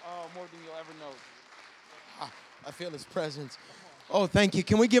than you'll ever know. I feel his presence. Oh, thank you.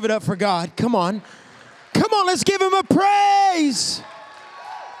 Can we give it up for God? Come on. Come on, let's give him a praise.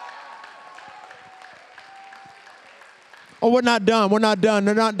 Oh, we're not done. We're not done.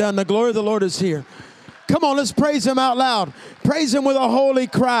 They're not done. The glory of the Lord is here. Come on, let's praise him out loud. Praise him with a holy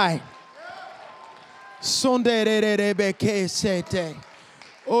cry. I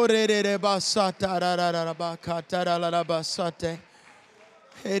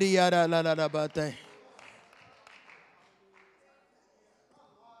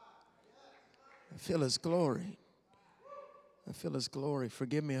feel his glory. I feel his glory.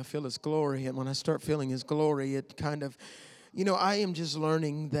 Forgive me, I feel his glory. And when I start feeling his glory, it kind of, I am just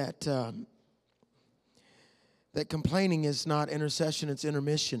learning that that complaining is not intercession, it's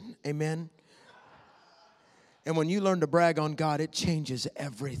intermission. Amen? And when you learn to brag on God, it changes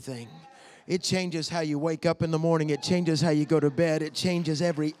everything. It changes how you wake up in the morning. It changes how you go to bed. It changes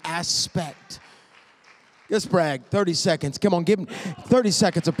every aspect. Just brag. 30 seconds. Come on, give him 30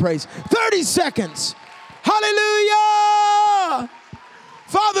 seconds of praise. 30 seconds. Hallelujah.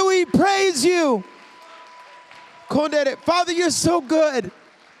 Father, we praise you. Father, you're so good.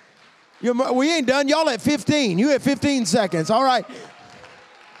 We ain't done. Y'all at 15. You at 15 seconds. All right.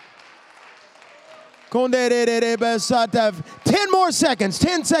 10 more seconds.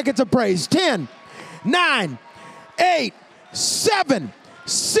 10 seconds of praise. 10, 9, 8, 7,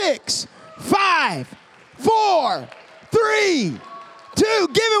 6, 5, 4, 3, 2.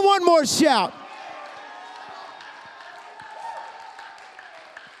 Give it one more shout.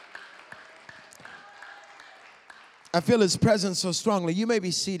 I feel his presence so strongly. You may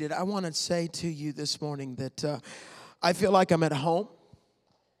be seated. I want to say to you this morning that I feel like I'm at home.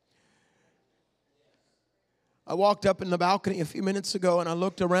 I walked up in the balcony a few minutes ago and I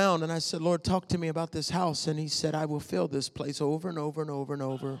looked around and I said, Lord, talk to me about this house. And he said, I will fill this place over and over and over and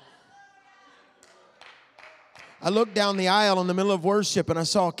over. I looked down the aisle in the middle of worship and I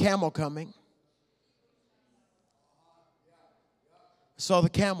saw a camel coming. I saw the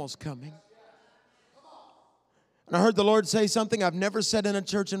camels coming. And I heard the Lord say something I've never said in a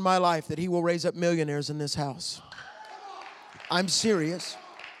church in my life, that he will raise up millionaires in this house. I'm serious.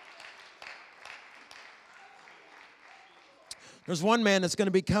 There's one man that's going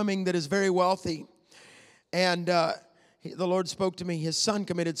to be coming that is very wealthy. And the Lord spoke to me. His son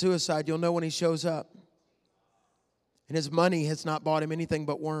committed suicide. You'll know when he shows up. And his money has not bought him anything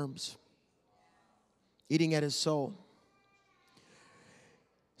but worms, eating at his soul.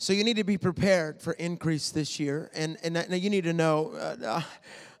 So you need to be prepared for increase this year. And you need to know,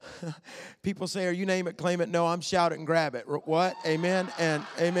 people say, are you name it, claim it? No, I'm shout it and grab it. What? Amen? And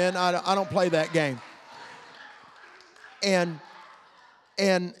amen. I don't play that game. And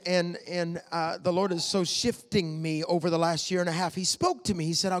the Lord is so shifting me over the last year and a half. He spoke to me.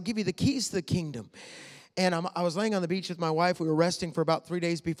 He said, I'll give you the keys to the kingdom. And I was laying on the beach with my wife. We were resting for about 3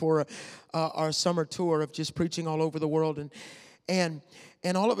 days before our summer tour of just preaching all over the world. And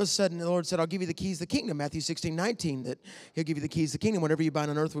all of a sudden, the Lord said, I'll give you the keys to the kingdom. Matthew 16:19, that he'll give you the keys to the kingdom. Whatever you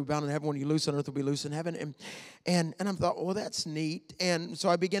bind on earth will be bound in heaven. When you loose on earth will be loose in heaven. And I thought, well, that's neat. And so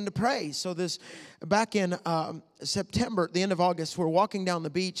I began to pray. So back in September, the end of August, we're walking down the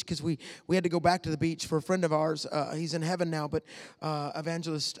beach because we had to go back to the beach for a friend of ours. He's in heaven now, but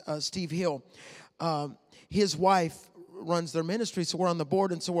evangelist Steve Hill. His wife runs their ministry, so we're on the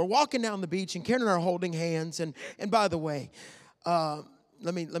board. And so we're walking down the beach, and Karen and I are holding hands. And by the way,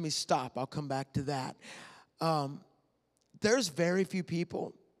 let me stop. I'll come back to that. There's very few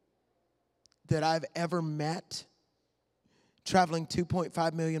people that I've ever met traveling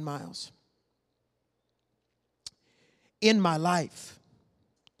 2.5 million miles. In my life,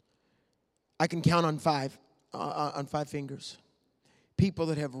 I can count on five fingers. People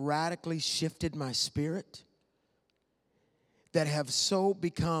that have radically shifted my spirit, that have so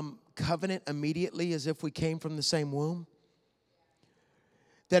become covenant immediately as if we came from the same womb.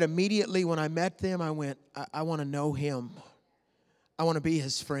 That immediately when I met them, I went, I want to know him. I want to be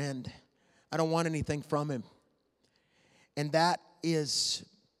his friend. I don't want anything from him. And that is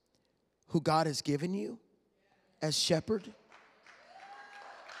who God has given you as shepherd,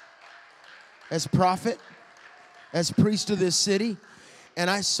 as prophet, as priest of this city. And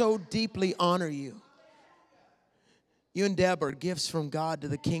I so deeply honor you. You and Deb are gifts from God to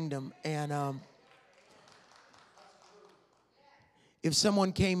the kingdom. And if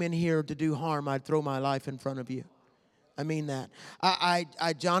someone came in here to do harm, I'd throw my life in front of you. I mean that. I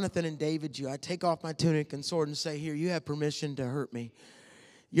Jonathan and David you. I take off my tunic and sword and say, here, you have permission to hurt me.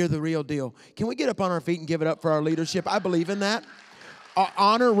 You're the real deal. Can we get up on our feet and give it up for our leadership? I believe in that. Our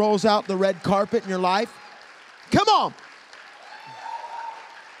honor rolls out the red carpet in your life. Come on.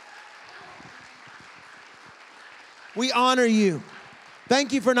 We honor you.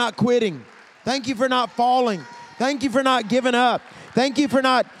 Thank you for not quitting. Thank you for not falling. Thank you for not giving up. Thank you for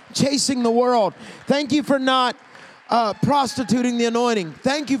not chasing the world. Thank you for not prostituting the anointing.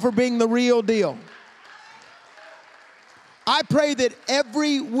 Thank you for being the real deal. I pray that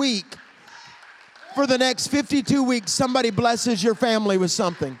every week for the next 52 weeks, somebody blesses your family with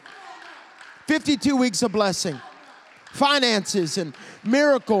something. 52 weeks of blessing. Finances and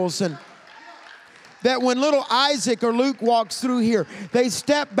miracles, and that when little Isaac or Luke walks through here, they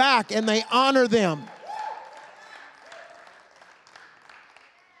step back and they honor them.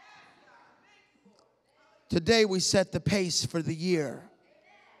 Today we set the pace for the year.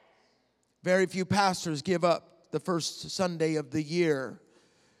 Very few pastors give up the first Sunday of the year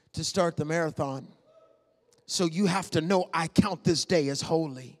to start the marathon. So you have to know, I count this day as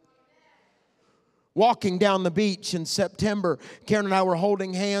holy. Walking down the beach in September, Karen and I were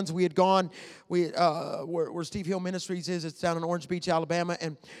holding hands. We had gone, where Steve Hill Ministries is, it's down in Orange Beach, Alabama,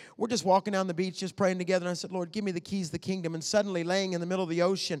 and we're just walking down the beach, just praying together, and I said, Lord, give me the keys to the kingdom. And suddenly, laying in the middle of the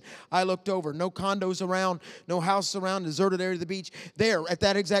ocean, I looked over, no condos around, no house around, deserted area of the beach. There, at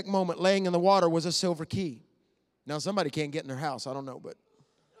that exact moment, laying in the water was a silver key. Now, somebody can't get in their house, I don't know, but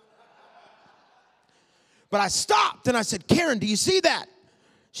I stopped, and I said, Karen, do you see that?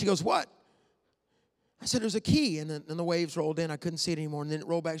 She goes, what? I said, there's a key, and the waves rolled in. I couldn't see it anymore, and then it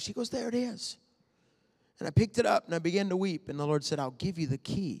rolled back. She goes, there it is. And I picked it up, and I began to weep, and the Lord said, I'll give you the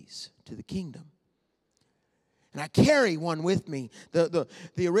keys to the kingdom. And I carry one with me. The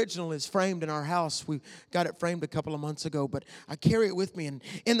original is framed in our house. We got it framed a couple of months ago, but I carry it with me, and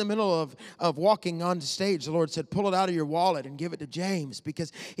in the middle of walking on stage, the Lord said, pull it out of your wallet and give it to James,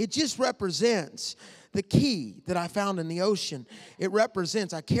 because it just represents the key that I found in the ocean. It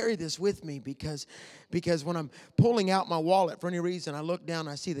represents, I carry this with me because when I'm pulling out my wallet for any reason, I look down and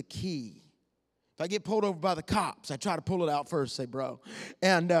I see the key. If I get pulled over by the cops, I try to pull it out first, say, bro.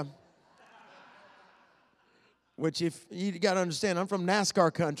 And, which if you got to understand, I'm from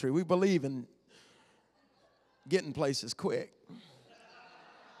NASCAR country. We believe in getting places quick.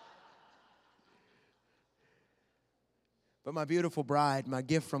 But my beautiful bride, my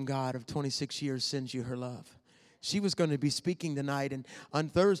gift from God of 26 years, sends you her love. She was going to be speaking tonight, and on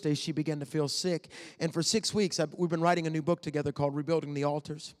Thursday she began to feel sick. And for 6 weeks, we've been writing a new book together called Rebuilding the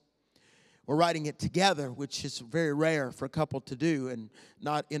Altars. We're writing it together, which is very rare for a couple to do and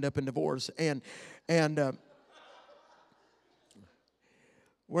not end up in divorce. And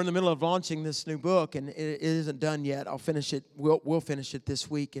we're in the middle of launching this new book, and it isn't done yet. I'll finish it. We'll finish it this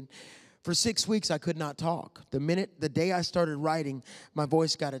week. And for 6 weeks, I could not talk. The day I started writing, my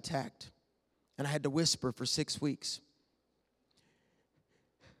voice got attacked, and I had to whisper for 6 weeks.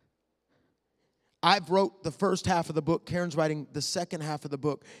 I've wrote the first half of the book. Karen's writing the second half of the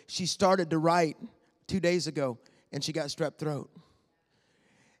book. She started to write 2 days ago, and she got strep throat.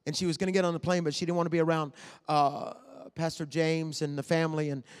 And she was going to get on the plane, but she didn't want to be around Pastor James and the family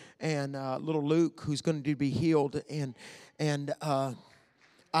and little Luke, who's going to be healed, and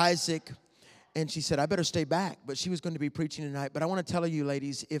Isaac. And she said, I better stay back. But she was going to be preaching tonight. But I want to tell you,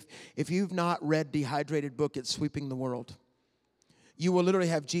 ladies, if you've not read Dehydrated Book, it's sweeping the world. You will literally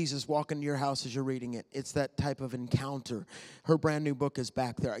have Jesus walk into your house as you're reading it. It's that type of encounter. Her brand new book is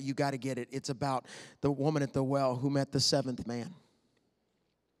back there. You got to get it. It's about the woman at the well who met the seventh man.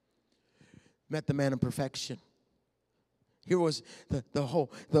 Met the man in perfection. Here was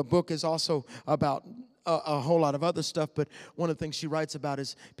the book is also about a whole lot of other stuff, but one of the things she writes about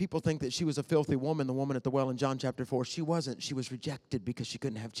is people think that she was a filthy woman, the woman at the well in John chapter 4. She wasn't. She was rejected because she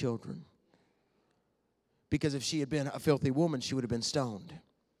couldn't have children. Because if she had been a filthy woman, she would have been stoned.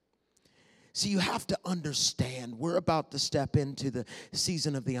 See, you have to understand, we're about to step into the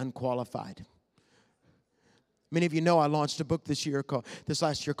season of the unqualified. Many of you know I launched a book this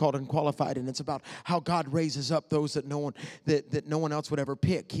last year called Unqualified, and it's about how God raises up those that no one else would ever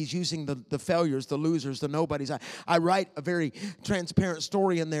pick. He's using the failures, the losers, the nobodies. I write a very transparent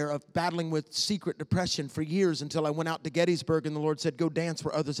story in there of battling with secret depression for years until I went out to Gettysburg and the Lord said, go dance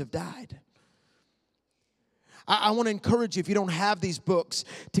where others have died. I want to encourage you, if you don't have these books,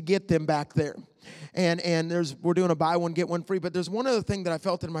 to get them back there. And we're doing a buy one, get one free. But there's one other thing that I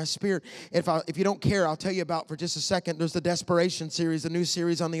felt in my spirit. If you don't care, I'll tell you about for just a second. There's the Desperation series, the new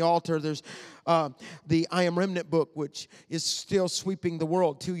series on the altar. There's the I Am Remnant book, which is still sweeping the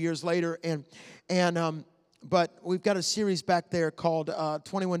world 2 years later. But we've got a series back there called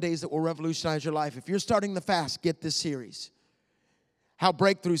 21 Days That Will Revolutionize Your Life. If you're starting the fast, get this series. How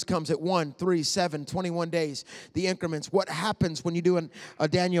breakthroughs comes at 1, 3, 7, 21 days, the increments. What happens when you do a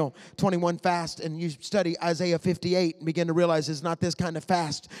Daniel 21 fast and you study Isaiah 58 and begin to realize it's not this kind of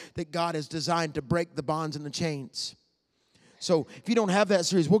fast that God has designed to break the bonds and the chains. So if you don't have that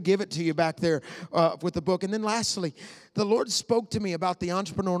series, we'll give it to you back there with the book. And then lastly, the Lord spoke to me about the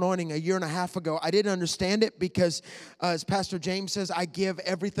entrepreneur anointing a year and a half ago. I didn't understand it because, as Pastor James says, I give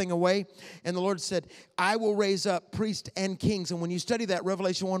everything away. And the Lord said, I will raise up priests and kings. And when you study that,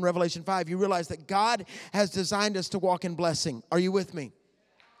 Revelation 1, Revelation 5, you realize that God has designed us to walk in blessing. Are you with me?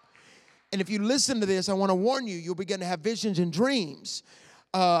 And if you listen to this, I want to warn you, you'll begin to have visions and dreams.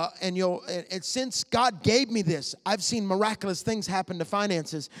 And since God gave me this, I've seen miraculous things happen to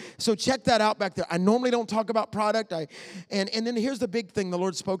finances. So check that out back there. I normally don't talk about product. And then here's the big thing the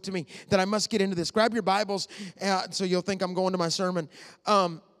Lord spoke to me that I must get into this. Grab your Bibles so you'll think I'm going to my sermon.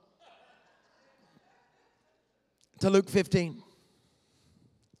 To Luke 15.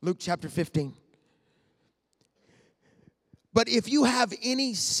 Luke chapter 15. But if you have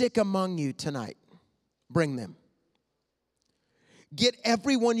any sick among you tonight, bring them. Get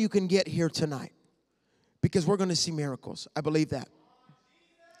everyone you can get here tonight because we're going to see miracles. I believe that.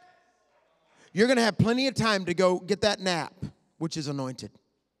 You're going to have plenty of time to go get that nap, which is anointed.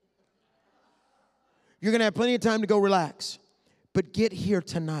 You're going to have plenty of time to go relax. But get here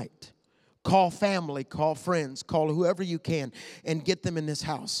tonight. Call family, call friends, call whoever you can, and get them in this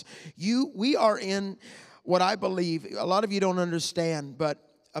house. We are in what I believe, a lot of you don't understand, but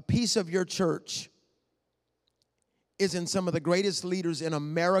a piece of your church is in some of the greatest leaders in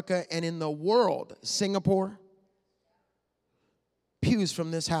America and in the world. Singapore, pews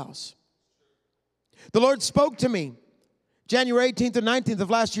from this house. The Lord spoke to me January 18th and 19th of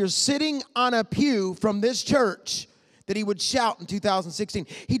last year, sitting on a pew from this church, that he would shout in 2016.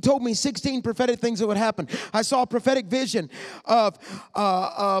 He told me 16 prophetic things that would happen. I saw a prophetic vision of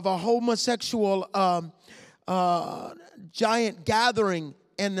a homosexual giant gathering,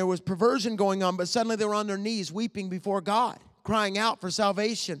 and there was perversion going on, but suddenly they were on their knees weeping before God, crying out for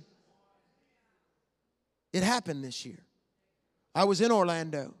salvation. It happened this year. I was in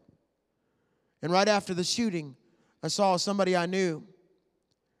Orlando, and right after the shooting, I saw somebody I knew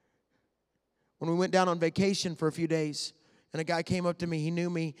when we went down on vacation for a few days, and a guy came up to me. He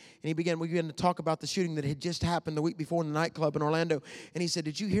knew me, and we began to talk about the shooting that had just happened the week before in the nightclub in Orlando. And he said,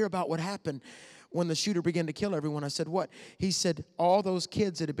 did you hear about what happened when the shooter began to kill everyone? I said, what? He said, all those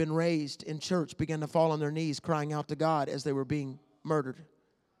kids that had been raised in church began to fall on their knees crying out to God as they were being murdered.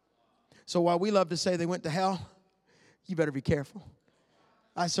 So while we love to say they went to hell, you better be careful.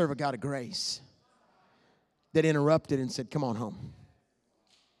 I serve a God of grace that interrupted and said, come on home.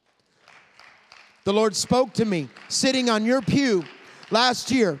 The Lord spoke to me sitting on your pew last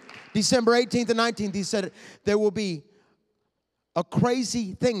year, December 18th and 19th. He said, there will be a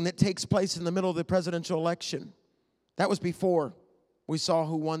crazy thing that takes place in the middle of the presidential election. That was before we saw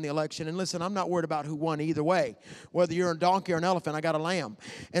who won the election. And listen, I'm not worried about who won either way. Whether you're a donkey or an elephant, I got a lamb.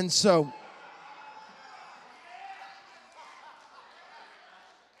 And so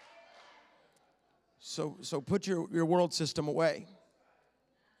put your world system away.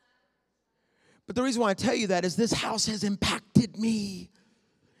 But the reason why I tell you that is this house has impacted me.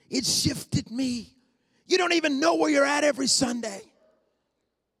 It's shifted me. You don't even know where you're at every Sunday.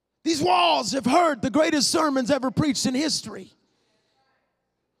 These walls have heard the greatest sermons ever preached in history.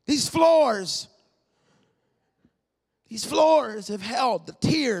 These floors have held the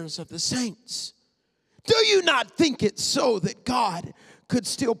tears of the saints. Do you not think it so that God could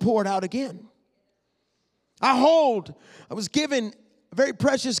still pour it out again? I was given a very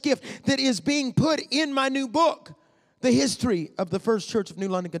precious gift that is being put in my new book, The History of the First Church of New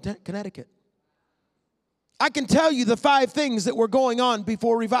London, Connecticut. I can tell you the 5 things that were going on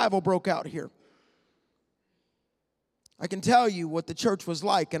before revival broke out here. I can tell you what the church was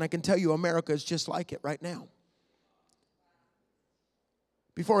like, and I can tell you America is just like it right now.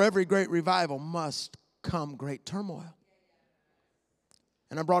 Before every great revival must come great turmoil.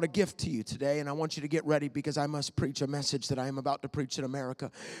 And I brought a gift to you today, and I want you to get ready because I must preach a message that I am about to preach in America.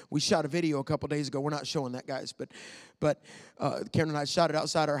 We shot a video a couple days ago. We're not showing that, guys, but Karen and I shot it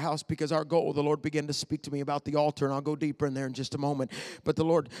outside our house because our goal, the Lord began to speak to me about the altar, and I'll go deeper in there in just a moment. But the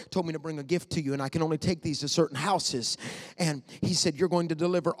Lord told me to bring a gift to you, and I can only take these to certain houses. And he said, you're going to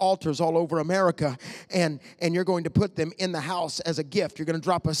deliver altars all over America, and you're going to put them in the house as a gift. You're going to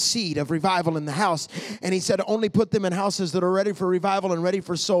drop a seed of revival in the house. And he said, only put them in houses that are ready for revival and ready pray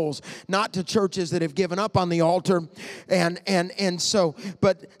for souls, not to churches that have given up on the altar. So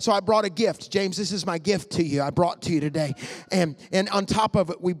I brought a gift. James, this is my gift to you. I brought to you today. And on top of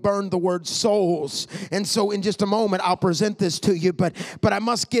it, we burned the word souls. And so in just a moment, I'll present this to you. But I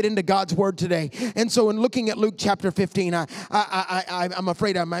must get into God's word today. And so in looking at Luke chapter 15, I'm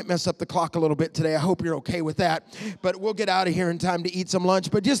afraid I might mess up the clock a little bit today. I hope you're okay with that. But we'll get out of here in time to eat some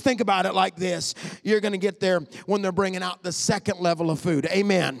lunch. But just think about it like this. You're going to get there when they're bringing out the second level of food.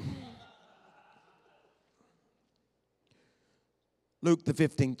 Amen. Luke, the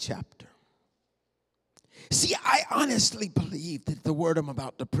 15th chapter. See, I honestly believe that the word I'm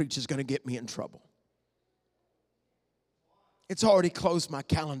about to preach is going to get me in trouble. It's already closed my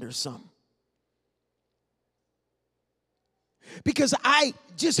calendar some. Because I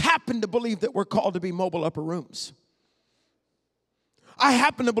just happen to believe that we're called to be mobile upper rooms. I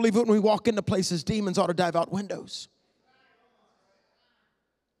happen to believe that when we walk into places, demons ought to dive out windows.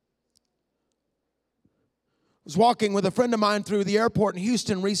 I was walking with a friend of mine through the airport in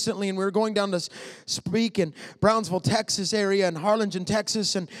Houston recently, and we were going down to speak in Brownsville, Texas area, and Harlingen,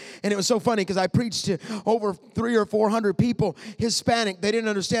 Texas, and it was so funny because I preached to over 300 or 400 people, Hispanic. They didn't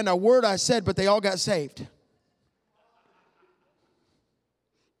understand a word I said, but they all got saved.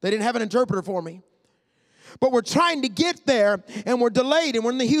 They didn't have an interpreter for me. But we're trying to get there, and we're delayed, and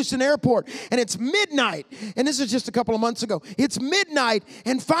we're in the Houston airport, and it's midnight. And this is just a couple of months ago. It's midnight,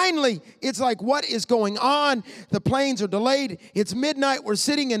 and finally, it's like, what is going on? The planes are delayed. It's midnight. We're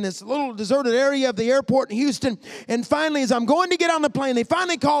sitting in this little deserted area of the airport in Houston, and finally, as I'm going to get on the plane, they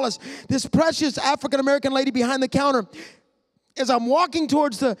finally call us. This precious African-American lady behind the counter, as I'm walking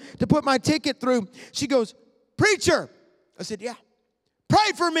towards to put my ticket through, she goes, "Preacher." I said, "Yeah.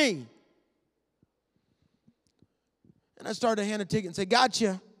 Pray for me." And I started to hand a ticket and say,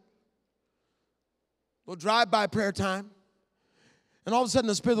 "Gotcha." We'll drive-by prayer time. And all of a sudden,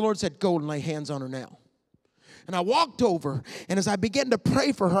 the Spirit of the Lord said, "Go and lay hands on her now." And I walked over, and as I began to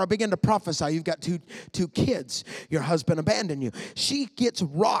pray for her, I began to prophesy. You've got two kids. Your husband abandoned you. She gets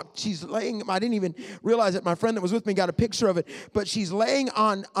rocked. She's laying, I didn't even realize it. My friend that was with me got a picture of it. But she's laying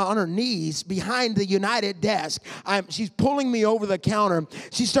on her knees behind the United desk. She's pulling me over the counter.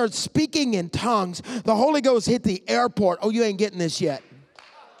 She starts speaking in tongues. The Holy Ghost hit the airport. Oh, you ain't getting this yet.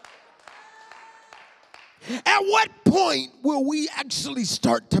 At what point will we actually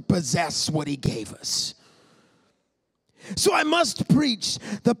start to possess what He gave us? So I must preach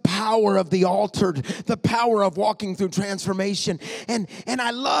the power of the altar, the power of walking through transformation. And I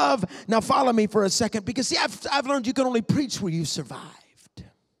love, now follow me for a second, because see, I've learned you can only preach where you survived.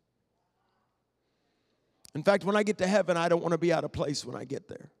 In fact, when I get to heaven, I don't want to be out of place when I get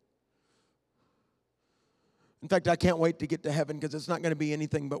there. In fact, I can't wait to get to heaven because it's not going to be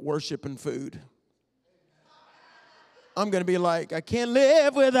anything but worship and food. I'm going to be like, "I can't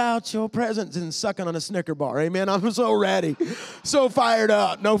live without your presence," and sucking on a Snicker bar. Amen. I'm so ready, so fired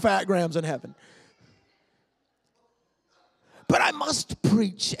up. No fat grams in heaven. But I must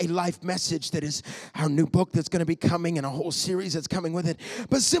preach a life message that is our new book that's going to be coming, and a whole series that's coming with it,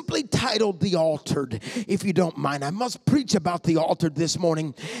 but simply titled The Altered, if you don't mind. I must preach about the altered this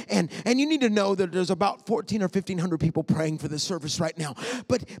morning. And you need to know that there's about 1,400 or 1,500 people praying for this service right now.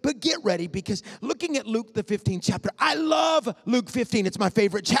 But get ready, because looking at Luke, the 15th chapter, I love Luke 15. It's my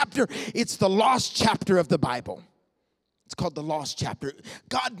favorite chapter. It's the lost chapter of the Bible. It's called the lost chapter.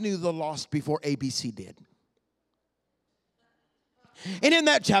 God knew the lost before ABC did. And in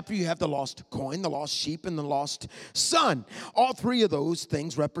that chapter, you have the lost coin, the lost sheep, and the lost son. All three of those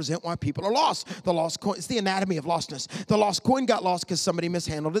things represent why people are lost. The lost coin, it's the anatomy of lostness. The lost coin got lost because somebody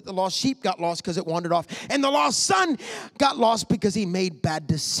mishandled it. The lost sheep got lost because it wandered off. And the lost son got lost because he made bad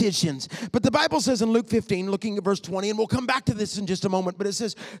decisions. But the Bible says in Luke 15, looking at verse 20, and we'll come back to this in just a moment, but it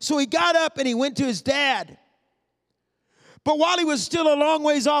says, "So he got up and he went to his dad. But while he was still a long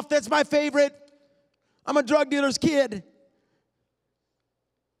ways off," that's my favorite. I'm a drug dealer's kid.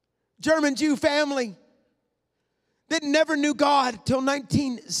 German Jew family that never knew God till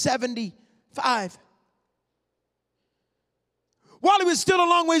 1975. While he was still a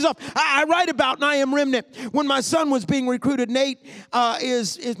long ways off, I write about, and I am remnant, when my son was being recruited. Nate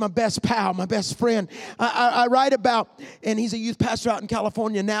is my best pal, my best friend. I write about, and he's a youth pastor out in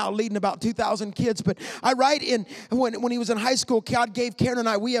California now, leading about 2,000 kids. But I write in, when he was in high school, God gave Karen and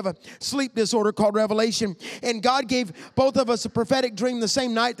I, we have a sleep disorder called revelation. And God gave both of us a prophetic dream the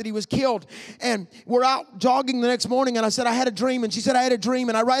same night that he was killed. And we're out jogging the next morning, and I said, "I had a dream." And she said, "I had a dream."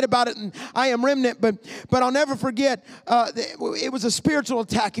 And I write about it, and I am remnant. But I'll never forget, it was a spiritual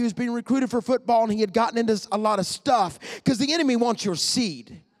attack. He was being recruited for football, and he had gotten into a lot of stuff because the enemy wants your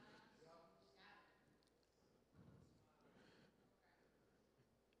seed.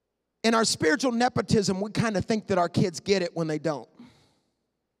 In our spiritual nepotism, we kind of think that our kids get it when they don't.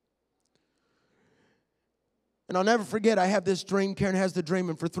 And I'll never forget, I have this dream. Karen has the dream,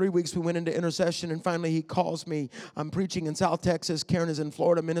 and for 3 weeks we went into intercession, and finally he calls me. I'm preaching in South Texas. Karen is in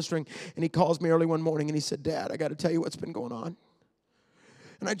Florida ministering, and he calls me early one morning, and he said, Dad, I got to tell you what's been going on.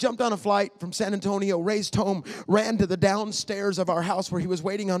 And I jumped on a flight from San Antonio, raced home, ran to the downstairs of our house where he was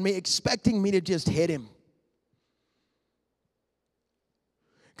waiting on me, expecting me to just hit him.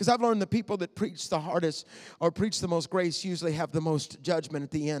 Because I've learned the people that preach the hardest or preach the most grace usually have the most judgment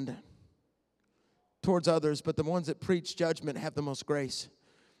at the end towards others, but the ones that preach judgment have the most grace.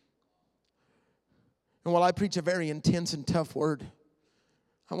 And while I preach a very intense and tough word,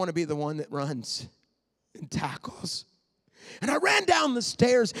 I want to be the one that runs and tackles. And I ran down the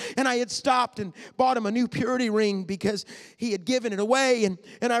stairs, and I had stopped and bought him a new purity ring because he had given it away. And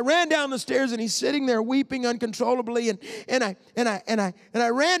I ran down the stairs, and he's sitting there weeping uncontrollably. And I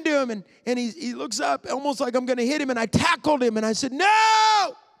ran to him, and he looks up almost like I'm going to hit him, and I tackled him, and I said,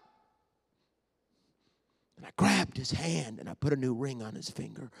 "No!" And I grabbed his hand, and I put a new ring on his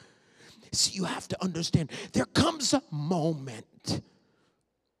finger. See, you have to understand, there comes a moment.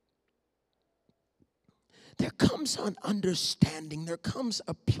 There comes an understanding. There comes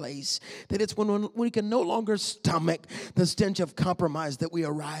a place that it's when we can no longer stomach the stench of compromise that we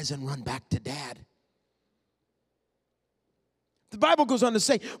arise and run back to Dad. The Bible goes on to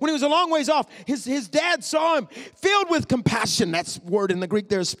say, when he was a long ways off, his dad saw him filled with compassion. That's word in the Greek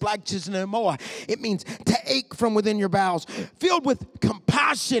there, splagchisnemoa. It means to ache from within your bowels. Filled with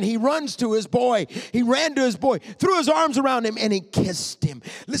compassion, he runs to his boy. He ran to his boy, threw his arms around him, and he kissed him.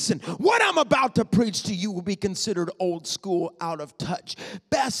 Listen, what I'm about to preach to you will be considered old school, out of touch.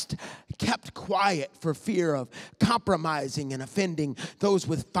 Best kept quiet for fear of compromising and offending those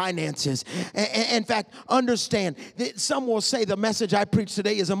with finances. In fact, understand that some will say the message I preach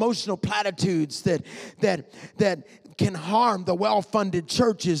today is emotional platitudes that can harm the well-funded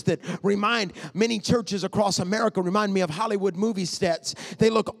churches, that remind many churches across America, remind me of Hollywood movie sets. They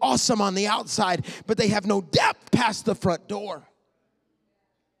look awesome on the outside, but they have no depth past the front door.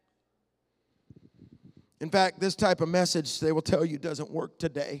 In fact, this type of message, they will tell you, doesn't work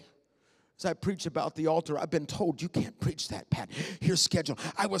today. As I preach about the altar, I've been told, you can't preach that, Pat. Here's schedule.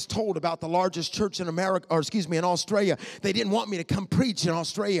 I was told about the largest church in America, in Australia. They didn't want me to come preach in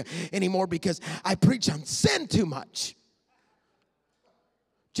Australia anymore because I preach on sin too much.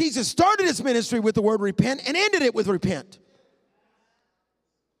 Jesus started his ministry with the word repent and ended it with repent.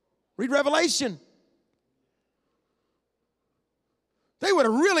 Read Revelation. They would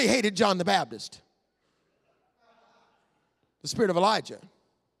have really hated John the Baptist, the spirit of Elijah.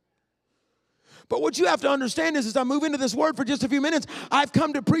 But what you have to understand is, as I move into this word for just a few minutes, I've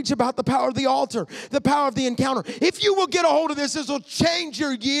come to preach about the power of the altar, the power of the encounter. If you will get a hold of this, this will change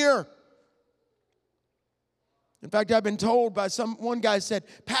your year. In fact, I've been told by one guy said,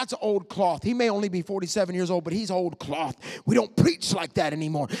 Pat's old cloth. He may only be 47 years old, but he's old cloth. We don't preach like that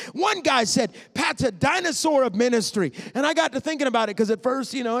anymore. One guy said, Pat's a dinosaur of ministry. And I got to thinking about it because at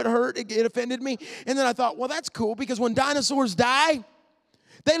first, it hurt, it offended me. And then I thought, well, that's cool because when dinosaurs die,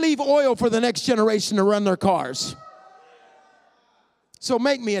 they leave oil for the next generation to run their cars. So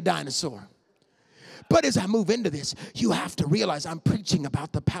make me a dinosaur. But as I move into this, you have to realize I'm preaching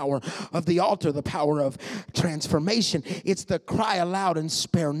about the power of the altar, the power of transformation. It's the cry aloud and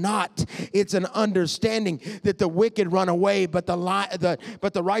spare not. It's an understanding that the wicked run away, but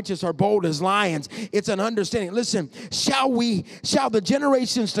the righteous are bold as lions. It's an understanding. Listen, shall the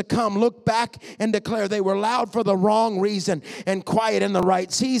generations to come look back and declare they were loud for the wrong reason and quiet in the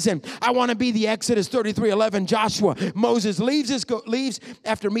right season? I want to be the Exodus 33:11 Joshua. Moses leaves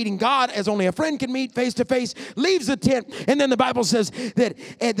after meeting God as only a friend can meet face to face, leaves the tent, and then the Bible says that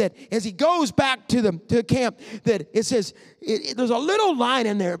as he goes back to the camp, that it says there's a little line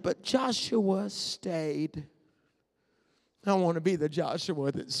in there, but Joshua stayed. I want to be the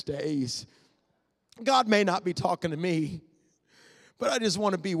Joshua that stays. God may not be talking to me, but I just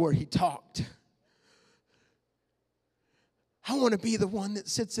want to be where he talked. I want to be the one that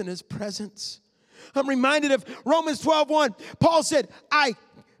sits in his presence. I'm reminded of Romans 12:1. Paul said, I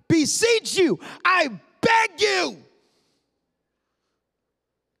beseech you, I beg you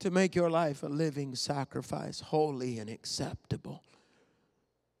to make your life a living sacrifice, holy and acceptable.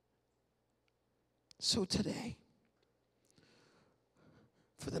 So today,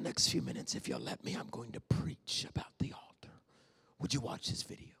 for the next few minutes, if you'll let me, I'm going to preach about the altar. Would you watch this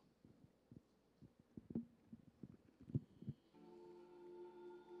video?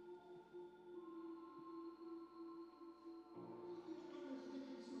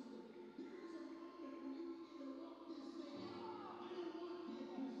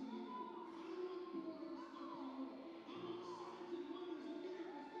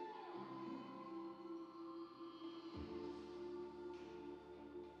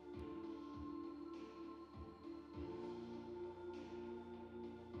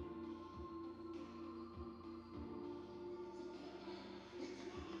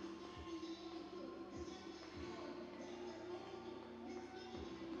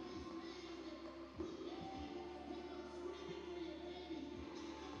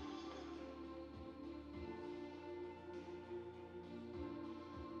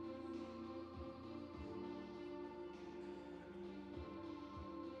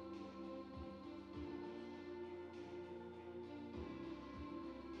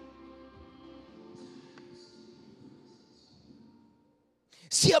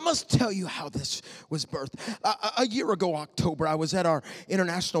 See, I must tell you how this was birthed. A year ago, October, I was at our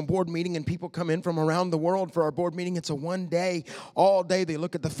international board meeting, and people come in from around the world for our board meeting. It's a one day, all day. They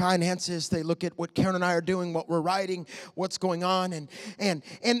look at the finances. They look at what Karen and I are doing, what we're writing, what's going on, and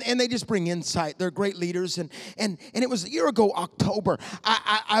they just bring insight. They're great leaders. And it was a year ago, October.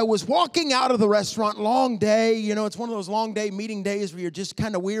 I was walking out of the restaurant, long day. You know, it's one of those long day meeting days where you're just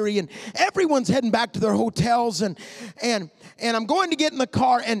kind of weary, and everyone's heading back to their hotels, and I'm going to get in the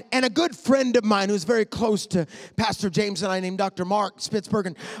car, and a good friend of mine who's very close to Pastor James and I, named Dr. Mark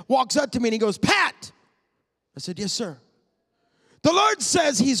Spitzbergen, walks up to me and he goes, "Pat." I said, "Yes, sir." "The Lord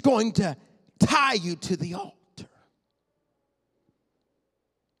says he's going to tie you to the altar."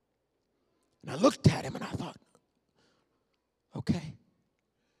 And I looked at him and I thought, okay.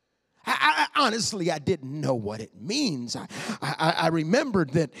 Honestly, I didn't know what it means. I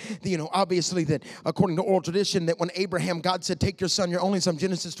remembered that, obviously that according to oral tradition, that when Abraham, God said, "Take your son, your only son,"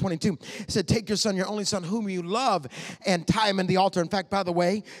 Genesis 22, said, "Take your son, your only son, whom you love, and tie him in the altar." In fact, by the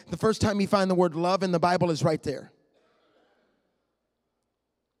way, the first time you find the word love in the Bible is right there.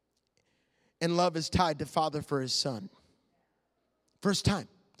 And love is tied to Father for his son. First time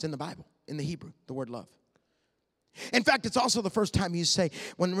it's in the Bible, in the Hebrew, the word love. In fact, it's also the first time you say,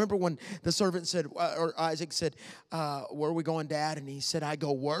 remember when the servant said, or Isaac said, "Where are we going, Dad?" And he said, "I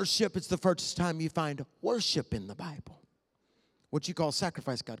go worship." It's the first time you find worship in the Bible. What you call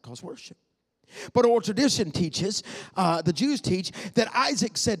sacrifice, God calls worship. But oral tradition teaches, the Jews teach, that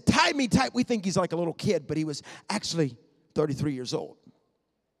Isaac said, "Tie me tight." We think he's like a little kid, but he was actually 33 years old.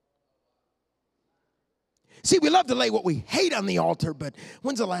 See, we love to lay what we hate on the altar, but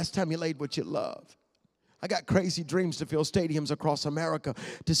when's the last time you laid what you love? I got crazy dreams to fill stadiums across America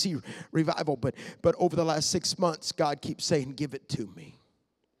to see revival, but over the last 6 months, God keeps saying, "Give it to me."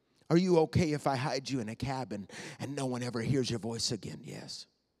 Are you okay if I hide you in a cabin and no one ever hears your voice again? Yes.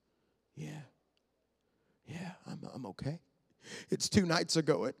 Yeah, I'm okay. It's 2 nights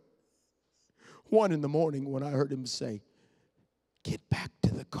ago at 1 in the morning when I heard him say, "Get back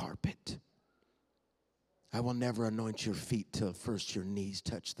to the carpet. I will never anoint your feet till first your knees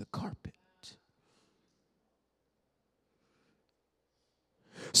touch the carpet."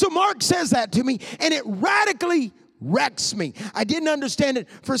 So Mark says that to me, and it radically wrecks me. I didn't understand it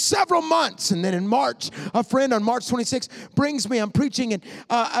for several months, and then in March, a friend on March 26th brings me, I'm preaching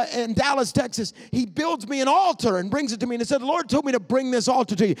in Dallas, Texas. He builds me an altar and brings it to me, and he said, "The Lord told me to bring this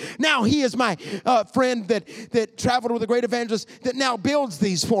altar to you." Now, he is my friend that traveled with a great evangelist that now builds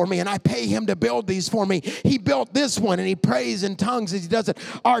these for me, and I pay him to build these for me. He built this one, and he prays in tongues as he does it.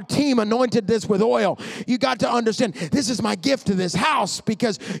 Our team anointed this with oil. You got to understand, this is my gift to this house,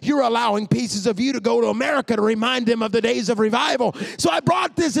 because you're allowing pieces of you to go to America to remind them of the days of revival. So I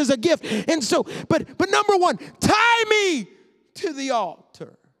brought this as a gift. And so, but number one, tie me to the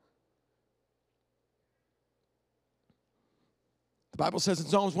altar. The Bible says in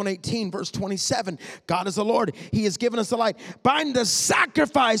Psalms 118, verse 27, God is the Lord. He has given us the light. Bind the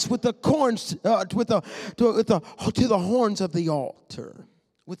sacrifice with the cords, to the horns of the altar.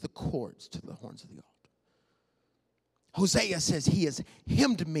 With the cords to the horns of the altar. Hosea says, "He has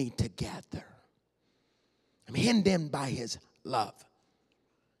hemmed me together. I'm hemmed in by his love."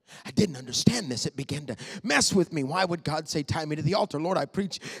 I didn't understand this. It began to mess with me. Why would God say, "Tie me to the altar"? Lord, I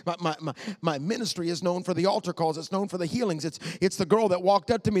preach. My ministry is known for the altar calls. It's known for the healings. It's the girl that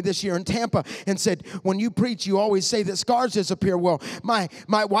walked up to me this year in Tampa and said, "When you preach, you always say that scars disappear." Well, my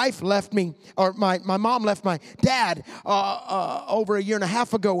wife left me, or my mom left my dad over a year and a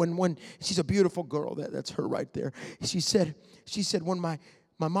half ago. And when she's a beautiful girl, that's her right there. She said, when my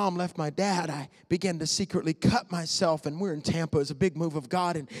mom left my dad, I began to secretly cut myself, and we're in Tampa. It's a big move of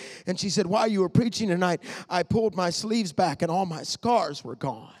God. And she said, while you were preaching tonight, I pulled my sleeves back and all my scars were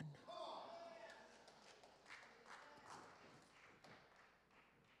gone.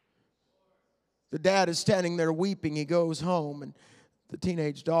 The dad is standing there weeping. He goes home, and the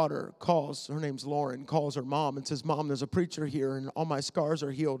teenage daughter calls, her name's Lauren, calls her mom and says, "Mom, there's a preacher here and all my scars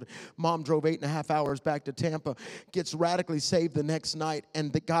are healed." Mom drove 8.5 hours back to Tampa, gets radically saved the next night,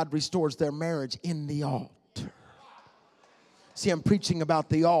 and that God restores their marriage in the altar. See, I'm preaching about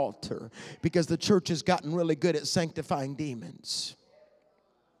the altar because the church has gotten really good at sanctifying demons.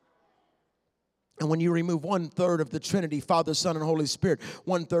 And when you remove 1/3 of the Trinity, Father, Son, and Holy Spirit,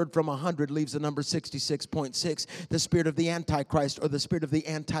 1/3 from 100 leaves the number 66.6, the spirit of the Antichrist or the spirit of the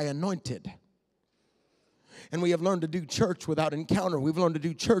anti-anointed. And we have learned to do church without encounter. We've learned to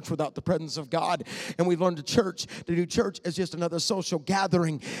do church without the presence of God. And we've learned to do church as just another social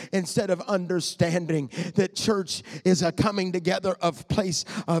gathering, instead of understanding that church is a coming together of place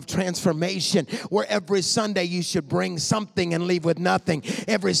of transformation, where every Sunday you should bring something and leave with nothing.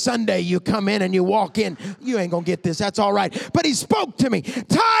 Every Sunday you come in and you walk in. You ain't going to get this. That's all right. But he spoke to me.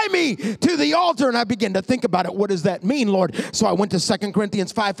 Tie me to the altar. And I began to think about it. What does that mean, Lord? So I went to 2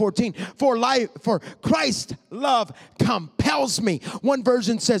 Corinthians 5:14. For Christ's love compels me. One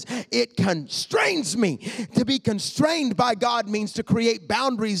version says it constrains me. To be constrained by God means to create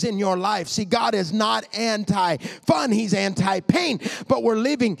boundaries in your life. See, God is not anti-fun. He's anti-pain. But we're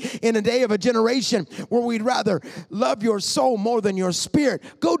living in a day of a generation where we'd rather love your soul more than your spirit.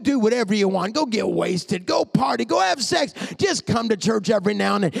 Go do whatever you want. Go get wasted. Go party. Go have sex. Just come to church every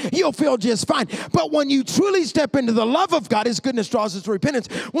now and then. You'll feel just fine. But when you truly step into the love of God, His goodness draws us to repentance.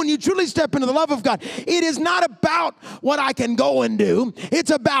 When you truly step into the love of God, it is not about what I can go and do.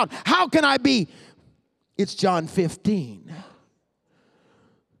 It's about how can I be. It's John 15.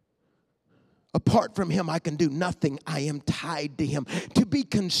 Apart from Him, I can do nothing. I am tied to Him. To be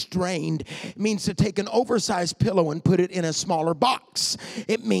constrained means to take an oversized pillow and put it in a smaller box.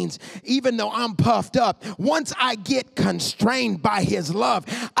 It means even though I'm puffed up, once I get constrained by His love,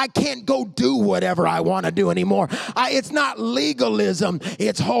 I can't go do whatever I want to do anymore. It's not legalism.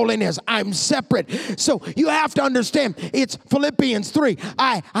 It's holiness. I'm separate. So you have to understand, it's Philippians 3.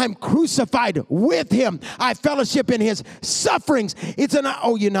 I'm crucified with Him. I fellowship in His sufferings.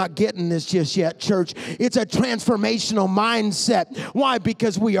 You're not getting this just yet, church. It's a transformational mindset. Why?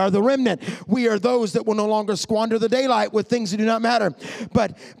 Because we are the remnant. We are those that will no longer squander the daylight with things that do not matter,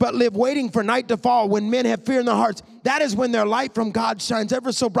 but live waiting for night to fall. When men have fear in their hearts, that is when their light from God shines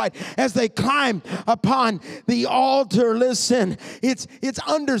ever so bright as they climb upon the altar. Listen, it's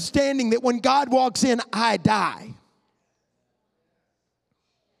understanding that when God walks in, I die.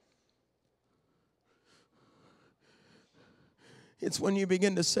 It's when you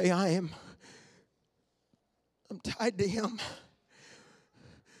begin to say, I'm tied to Him.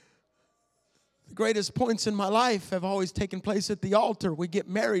 The greatest points in my life have always taken place at the altar. We get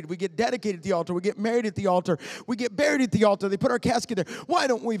married. We get dedicated at the altar. We get married at the altar. We get buried at the altar. They put our casket there. Why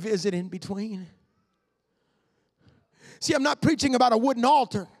don't we visit in between? See, I'm not preaching about a wooden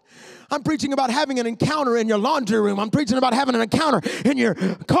altar. I'm preaching about having an encounter in your laundry room. I'm preaching about having an encounter in your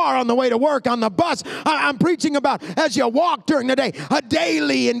car on the way to work, on the bus. I'm preaching about as you walk during the day, a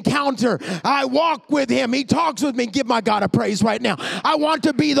daily encounter. I walk with Him. He talks with me. Give my God a praise right now. I want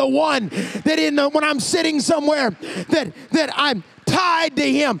to be the one that when I'm sitting somewhere that I'm tied to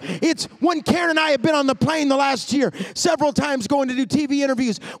Him. It's when Karen and I have been on the plane the last year, several times going to do TV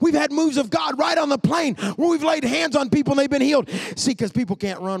interviews. We've had moves of God right on the plane where we've laid hands on people and they've been healed. See, because people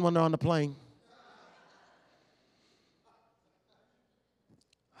can't run when they're on the plane.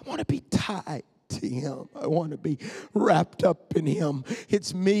 I want to be tied to Him. I want to be wrapped up in Him.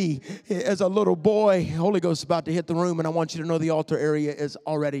 It's me as a little boy. Holy Ghost is about to hit the room, and I want you to know the altar area is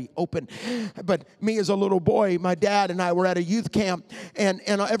already open. But me as a little boy, my dad and I were at a youth camp, and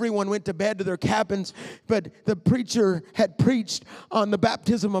everyone went to bed to their cabins, but the preacher had preached on the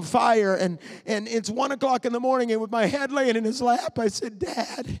baptism of fire, and it's 1 o'clock in the morning, and with my head laying in his lap, I said,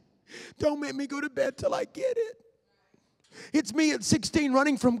 Dad, don't make me go to bed till I get it. It's me at 16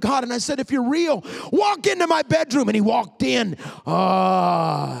 running from God. And I said, if you're real, walk into my bedroom. And he walked in.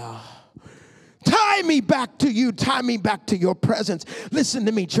 Tie me back to you. Tie me back to your presence. Listen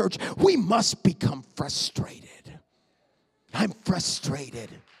to me, church. We must become frustrated. I'm frustrated.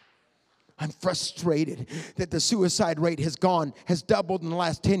 I'm frustrated that the suicide rate has doubled in the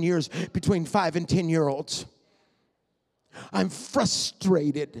last 10 years between 5 and 10-year-olds. I'm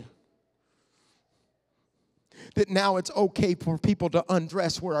frustrated that now it's okay for people to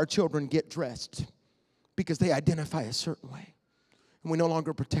undress where our children get dressed because they identify a certain way. And we no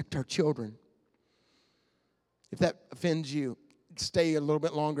longer protect our children. If that offends you, stay a little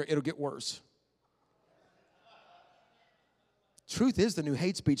bit longer, it'll get worse. Truth is the new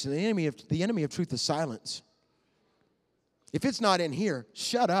hate speech, and the enemy of truth is silence. If it's not in here,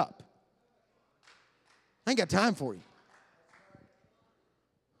 shut up. I ain't got time for you.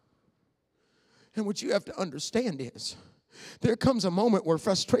 And what you have to understand is there comes a moment where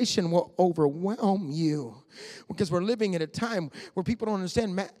frustration will overwhelm you because we're living at a time where people don't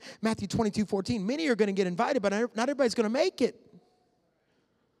understand Matthew 22:14. Many are going to get invited, but not everybody's going to make it.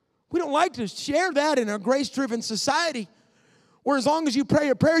 We don't like to share that in a grace-driven society. Where as long as you pray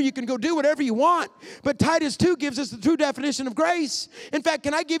a prayer, you can go do whatever you want. But Titus 2 gives us the true definition of grace. In fact,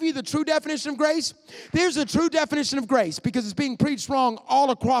 can I give you the true definition of grace? There's the true definition of grace because it's being preached wrong all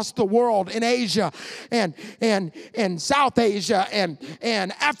across the world in Asia and South Asia and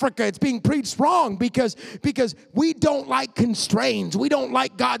Africa. It's being preached wrong because we don't like constraints. We don't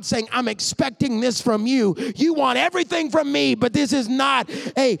like God saying, I'm expecting this from you. You want everything from me, but this is not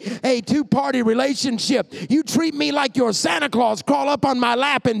a two-party relationship. You treat me like you're Santa Claus. Crawl up on my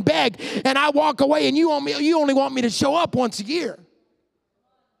lap and beg, and I walk away, and you only want me to show up once a year.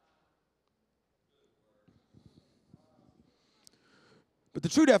 But the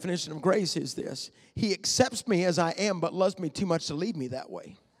true definition of grace is this: He accepts me as I am, but loves me too much to leave me that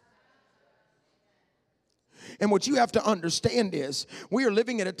way. And what you have to understand is we are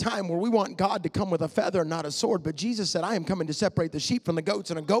living at a time where we want God to come with a feather and not a sword. But Jesus said, I am coming to separate the sheep from the goats,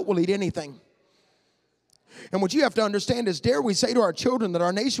 and a goat will eat anything. And what you have to understand is, dare we say to our children that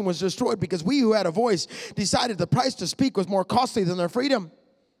our nation was destroyed because we who had a voice decided the price to speak was more costly than their freedom?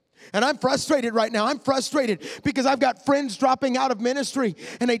 And I'm frustrated right now. I'm frustrated because I've got friends dropping out of ministry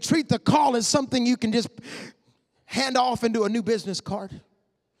and they treat the call as something you can just hand off into a new business card.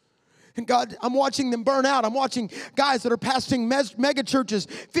 And God, I'm watching them burn out. I'm watching guys that are pastoring mega churches,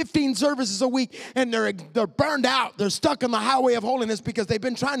 15 services a week, and they're burned out. They're stuck on the highway of holiness because they've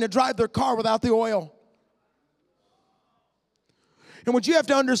been trying to drive their car without the oil. And what you have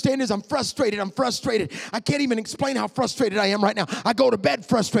to understand is I'm frustrated. I can't even explain how frustrated I am right now. I go to bed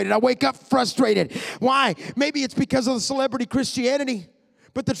frustrated. I wake up frustrated. Why? Maybe it's because of the celebrity Christianity.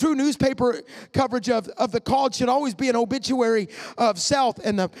 But the true newspaper coverage of the call should always be an obituary of self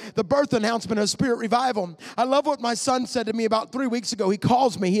and the birth announcement of Spirit Revival. I love what my son said to me about 3 weeks ago. He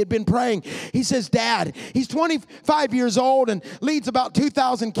calls me. He had been praying. He says, Dad, he's 25 years old and leads about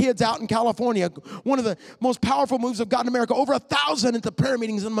 2,000 kids out in California. One of the most powerful moves of God in America. Over 1,000 at the prayer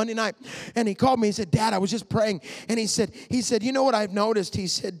meetings on Monday night. And he called me. He said, Dad, I was just praying. And he said, you know what I've noticed? He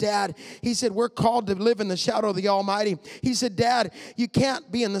said, Dad, we're called to live in the shadow of the Almighty. He said, Dad, you can't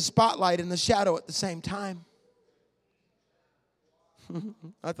be in the spotlight and the shadow at the same time.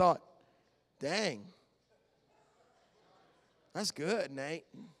 I thought, dang, that's good, Nate.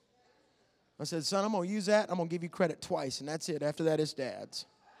 I said, son, I'm going to use that. I'm going to give you credit twice, and that's it. After that, it's Dad's.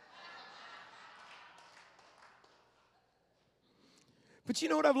 But you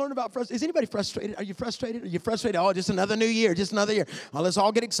know what I've learned about frustration? Is anybody frustrated? Are you frustrated? Are you frustrated? Oh, just another new year, just another year. Oh, let's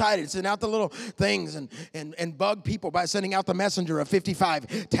all get excited. Send out the little things and bug people by sending out the messenger of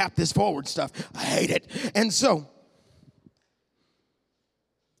 55, tap this forward stuff. I hate it. And so,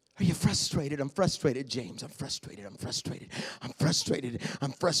 are you frustrated? I'm frustrated, James. I'm frustrated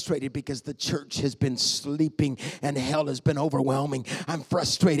because the church has been sleeping and hell has been overwhelming. I'm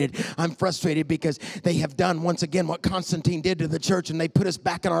frustrated because they have done once again what Constantine did to the church, and they put us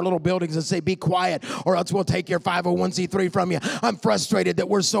back in our little buildings and say, be quiet or else we'll take your 501c3 from you. I'm frustrated that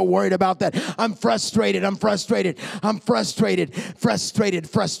we're so worried about that. I'm frustrated. I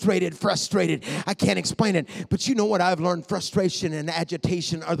can't explain it. But you know what I've learned? Frustration and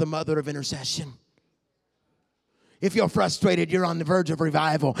agitation are the mother of intercession. If you're frustrated, you're on the verge of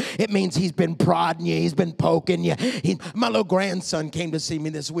revival. It means he's been prodding you. He's been poking you. My little grandson came to see me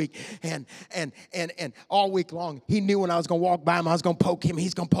this week, and all week long, he knew when I was going to walk by him, I was going to poke him.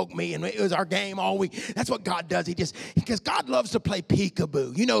 He's going to poke me, and it was our game all week. That's what God does. Because God loves to play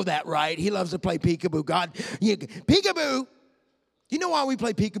peekaboo. You know that, right? He loves to play peekaboo. Peekaboo. You know why we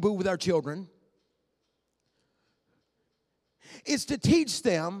play peekaboo with our children? It's to teach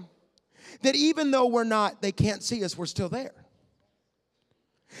them that even though they can't see us, we're still there.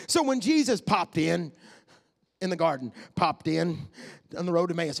 So when Jesus popped in the garden, popped in on the road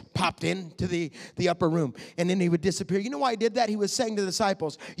to Emmaus, popped into the upper room, and then he would disappear. You know why he did that? He was saying to the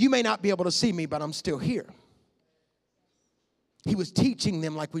disciples, you may not be able to see me, but I'm still here. He was teaching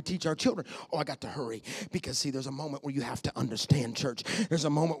them like we teach our children. Oh, I got to hurry. Because, see, there's a moment where you have to understand, church. There's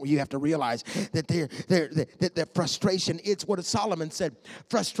a moment where you have to realize that that frustration, it's what Solomon said.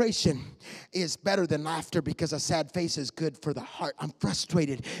 Frustration is better than laughter because a sad face is good for the heart. I'm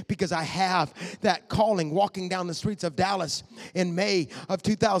frustrated because I have that calling walking down the streets of Dallas in May of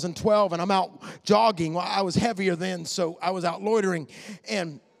 2012, and I'm out jogging. Well, I was heavier then, so I was out loitering,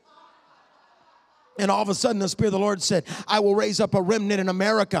 and And all of a sudden, the Spirit of the Lord said, I will raise up a remnant in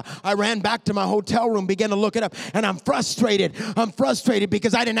America. I ran back to my hotel room, began to look it up, and I'm frustrated. I'm frustrated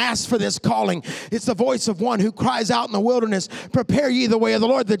because I didn't ask for this calling. It's the voice of one who cries out in the wilderness, prepare ye the way of the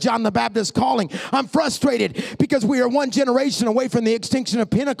Lord, the John the Baptist calling. I'm frustrated because we are one generation away from the extinction of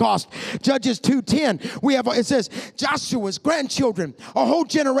Pentecost. Judges 2:10, it says, Joshua's grandchildren, a whole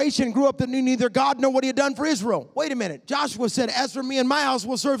generation grew up that knew neither God nor what he had done for Israel. Wait a minute. Joshua said, as for me and my house,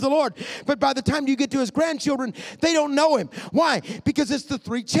 we'll serve the Lord. But by the time you get to his grandchildren, they don't know him. Why? Because it's the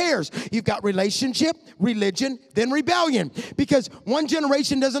three chairs. You've got relationship, religion, then rebellion. Because one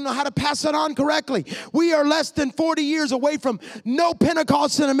generation doesn't know how to pass it on correctly. We are less than 40 years away from no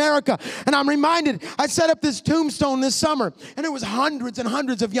Pentecost in America. And I'm reminded, I set up this tombstone this summer, and it was hundreds and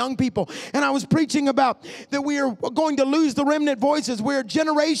hundreds of young people. And I was preaching about that we are going to lose the remnant voices. We're a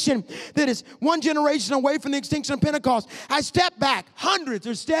generation that is one generation away from the extinction of Pentecost. I stepped back. Hundreds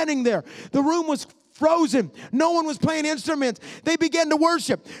are standing there. The room was frozen. No one was playing instruments. They began to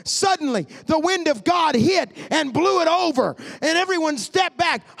worship. Suddenly, the wind of God hit and blew it over. And everyone stepped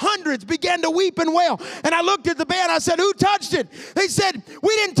back. Hundreds began to weep and wail. And I looked at the band. I said, who touched it? They said,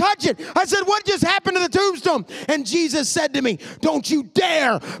 we didn't touch it. I said, what just happened to the tombstone? And Jesus said to me, don't you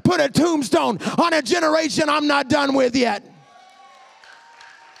dare put a tombstone on a generation I'm not done with yet.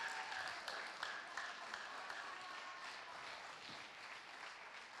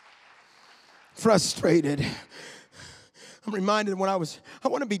 Frustrated. I'm reminded when I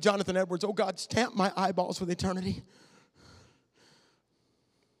want to be Jonathan Edwards. Oh God, stamp my eyeballs with eternity.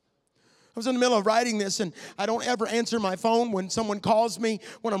 I was in the middle of writing this, and I don't ever answer my phone when someone calls me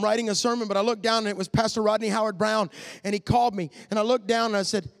when I'm writing a sermon, but I looked down and it was Pastor Rodney Howard-Browne, and he called me, and I looked down and I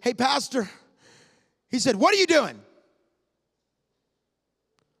said, hey, Pastor. He said, what are you doing?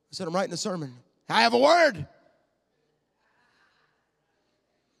 I said, I'm writing a sermon. I have a word.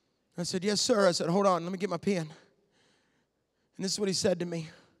 I said, yes, sir. I said, hold on, let me get my pen. And this is what he said to me.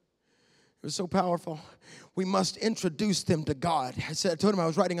 It was so powerful. We must introduce them to God. I told him I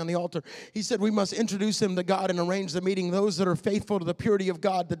was writing on the altar. He said, we must introduce them to God and arrange the meeting. Those that are faithful to the purity of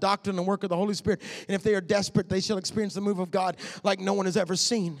God, the doctrine and work of the Holy Spirit. And if they are desperate, they shall experience the move of God like no one has ever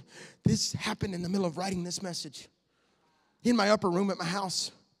seen. This happened in the middle of writing this message in my upper room at my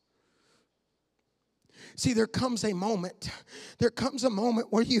house. See, there comes a moment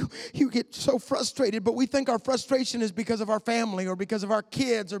where you get so frustrated, but we think our frustration is because of our family or because of our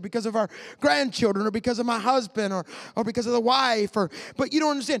kids or because of our grandchildren or because of my husband or because of the wife. But you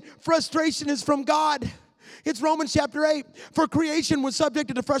don't understand. Frustration is from God. It's Romans chapter 8. For creation was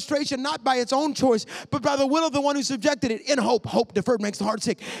subjected to frustration, not by its own choice, but by the will of the one who subjected it, in hope. Hope deferred makes the heart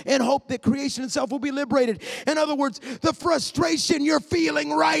sick. In hope that creation itself will be liberated. In other words, the frustration you're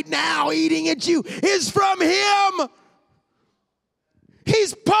feeling right now eating at you is from him.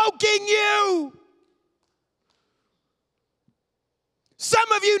 He's poking you.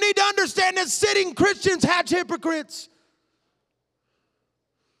 Some of you need to understand that sitting Christians hatch hypocrites.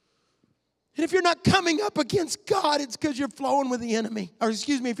 And if you're not coming up against God, it's because you're flowing with the enemy. Or if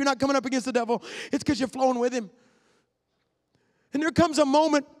you're not coming up against the devil, it's because you're flowing with him. And there comes a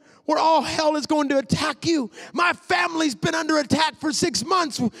moment where all hell is going to attack you. My family's been under attack for 6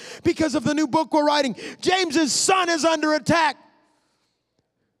 months because of the new book we're writing. James's son is under attack.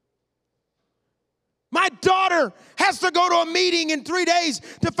 My daughter has to go to a meeting in 3 days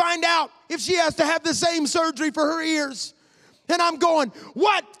to find out if she has to have the same surgery for her ears. And I'm going,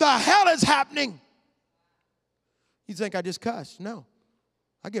 what the hell is happening? You think I just cussed? No.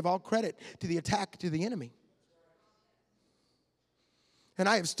 I give all credit to the attack to the enemy. And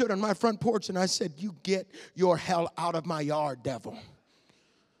I have stood on my front porch and I said, you get your hell out of my yard, devil.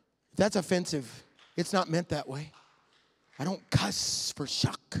 If that's offensive, it's not meant that way. I don't cuss for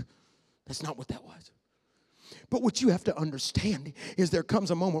shock. That's not what that was. But what you have to understand is there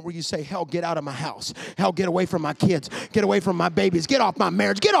comes a moment where you say, hell, get out of my house. Hell, get away from my kids. Get away from my babies. Get off my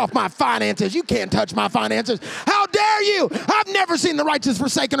marriage. Get off my finances. You can't touch my finances. How dare you? I've never seen the righteous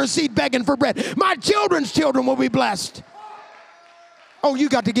forsaken or seed begging for bread. My children's children will be blessed. Oh, you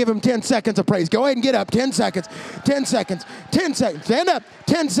got to give him 10 seconds of praise. Go ahead and get up. 10 seconds. 10 seconds. 10 seconds. Stand up.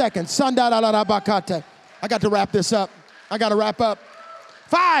 10 seconds. I got to wrap this up. I got to wrap up.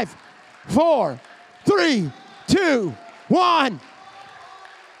 5, 4, 3, 2, 1.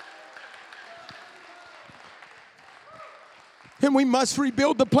 And we must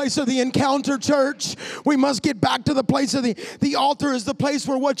rebuild the place of the encounter, church. We must get back to the place of the altar is the place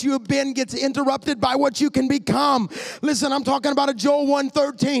where what you have been gets interrupted by what you can become. Listen, I'm talking about a Joel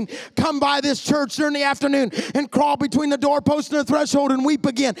 1:13. Come by this church during the afternoon and crawl between the doorpost and the threshold and weep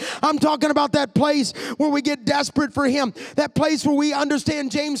again. I'm talking about that place where we get desperate for Him. That place where we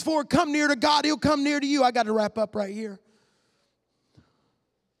understand James 4, come near to God, He'll come near to you. I got to wrap up right here.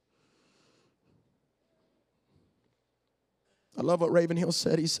 I love what Ravenhill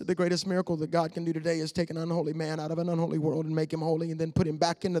said. He said the greatest miracle that God can do today is take an unholy man out of an unholy world and make him holy, and then put him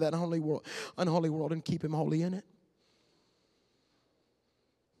back into that unholy world and keep him holy in it.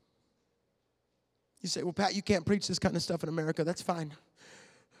 You say, well, Pat, you can't preach this kind of stuff in America. That's fine.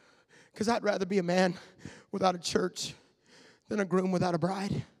 Because I'd rather be a man without a church than a groom without a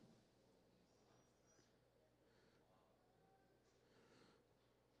bride.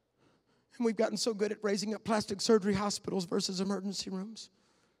 And we've gotten so good at raising up plastic surgery hospitals versus emergency rooms.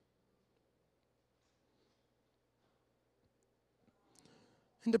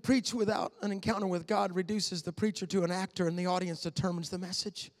 And to preach without an encounter with God reduces the preacher to an actor, and the audience determines the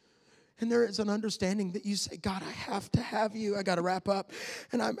message. And there is an understanding that you say, God, I have to have you. I got to wrap up.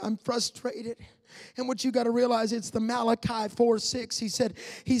 And I'm frustrated. And what you got to realize, it's the Malachi 4:6.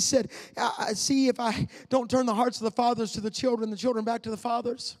 He said, I see if I don't turn the hearts of the fathers to the children back to the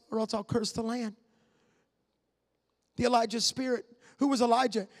fathers, or else I'll curse the land. The Elijah spirit. Who was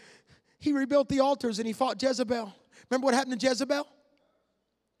Elijah? He rebuilt the altars and he fought Jezebel. Remember what happened to Jezebel?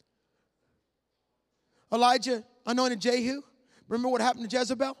 Elijah anointed Jehu. Remember what happened to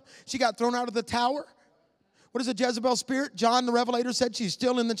Jezebel? She got thrown out of the tower. What is a Jezebel spirit? John the Revelator said she's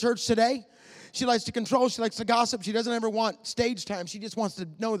still in the church today. She likes to control. She likes to gossip. She doesn't ever want stage time. She just wants to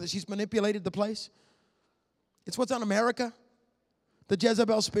know that she's manipulated the place. It's what's on America, the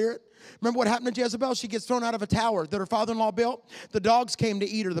Jezebel spirit. Remember what happened to Jezebel? She gets thrown out of a tower that her father-in-law built. The dogs came to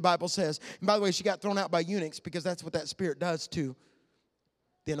eat her, the Bible says. And by the way, she got thrown out by eunuchs because that's what that spirit does to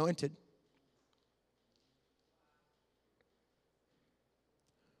the anointed.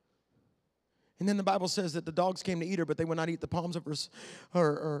 And then the Bible says that the dogs came to eat her, but they would not eat the palms of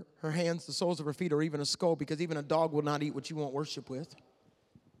her hands, the soles of her feet, or even a skull, because even a dog will not eat what you won't worship with.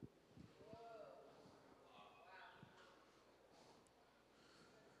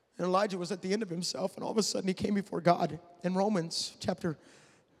 And Elijah was at the end of himself, and all of a sudden he came before God. And Romans chapter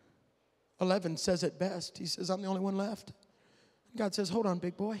 11 says it best. He says, I'm the only one left. And God says, hold on,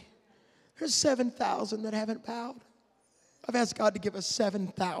 big boy. There's 7,000 that haven't bowed. I've asked God to give us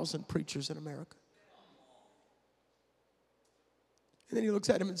 7,000 preachers in America. And then he looks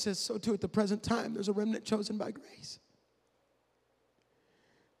at him and says, so too at the present time, there's a remnant chosen by grace.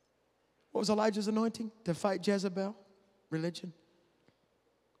 What was Elijah's anointing? To fight Jezebel, religion,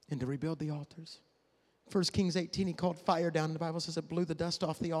 and to rebuild the altars. 1 Kings 18, he called fire down. The Bible says it blew the dust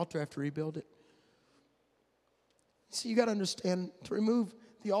off the altar after he rebuilt it. See, you got to understand, to remove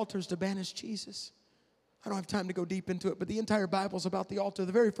the altars to banish Jesus. I don't have time to go deep into it, but the entire Bible is about the altar.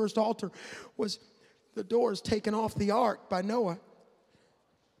 The very first altar was the doors taken off the ark by Noah. And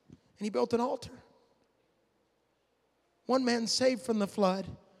he built an altar. One man saved from the flood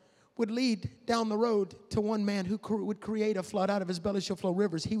would lead down the road to one man who would create a flood. Out of his belly shall flow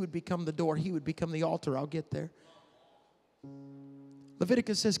rivers. He would become the door. He would become the altar. I'll get there.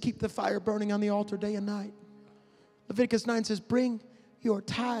 Leviticus says, keep the fire burning on the altar day and night. Leviticus 9 says, bring your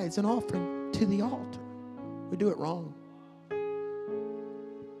tithes and offering to the altar. We do it wrong.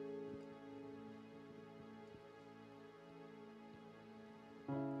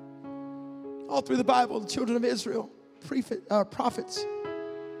 All through the Bible, the children of Israel, prophets,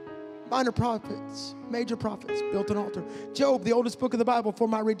 minor prophets, major prophets, built an altar. Job, the oldest book of the Bible, for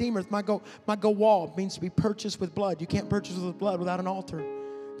my Redeemer, my go wall, means to be purchased with blood. You can't purchase with blood without an altar.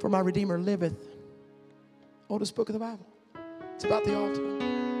 For my Redeemer liveth. Oldest book of the Bible. It's about the altar.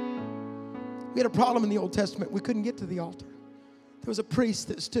 We had a problem in the Old Testament. We couldn't get to the altar. There was a priest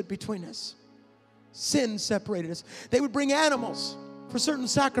that stood between us. Sin separated us. They would bring animals for certain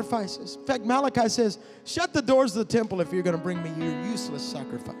sacrifices. In fact, Malachi says, shut the doors of the temple if you're going to bring me your useless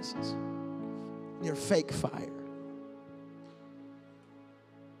sacrifices, your fake fire.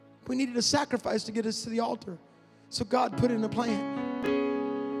 We needed a sacrifice to get us to the altar. So God put in a plan.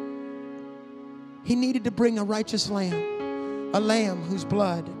 He needed to bring a righteous lamb, a lamb whose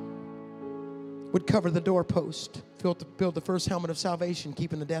blood would cover the doorpost, build the first helmet of salvation,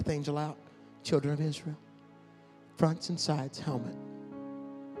 keeping the death angel out. Children of Israel. Fronts and sides helmet.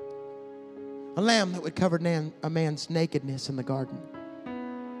 A lamb that would cover a man's nakedness in the garden.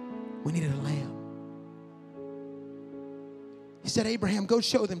 We needed a lamb. He said, Abraham, go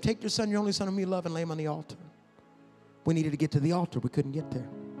show them. Take your son, your only son whom you love, and lay him on the altar. We needed to get to the altar. We couldn't get there.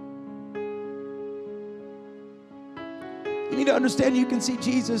 You need to understand you can see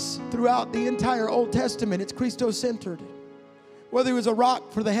Jesus throughout the entire Old Testament. It's Christo-centered. Whether he was a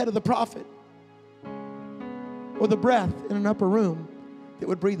rock for the head of the prophet or the breath in an upper room that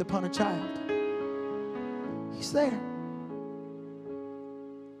would breathe upon a child. He's there.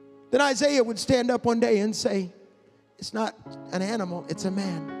 Then Isaiah would stand up one day and say, it's not an animal, it's a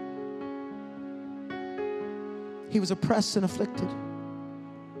man. He was oppressed and afflicted,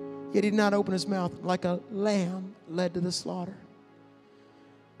 yet he did not open his mouth. Like a lamb led to the slaughter.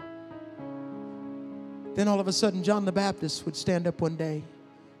 Then all of a sudden, John the Baptist would stand up one day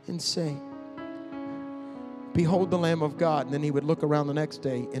and say, behold the Lamb of God. And then he would look around the next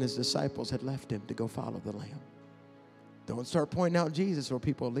day and his disciples had left him to go follow the Lamb. Don't start pointing out Jesus or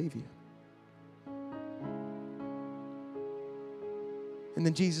people will leave you. And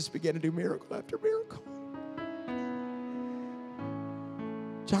then Jesus began to do miracle after miracle.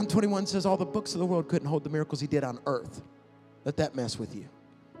 John 21 says all the books of the world couldn't hold the miracles he did on earth. Let that mess with you.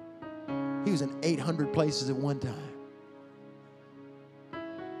 He was in 800 places at one time.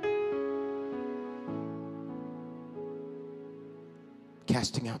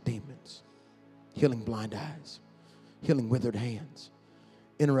 Casting out demons, healing blind eyes, healing withered hands,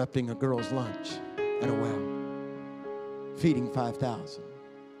 interrupting a girl's lunch at a well, feeding 5,000,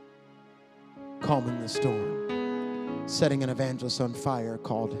 calming the storm, setting an evangelist on fire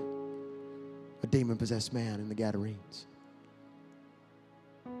called a demon-possessed man in the Gadarenes.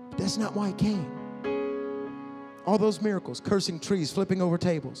 But that's not why he came. All those miracles, cursing trees, flipping over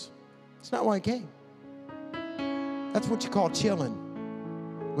tables. It's not why he came. That's what you call chilling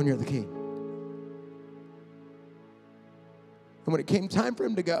when you're the king. And when it came time for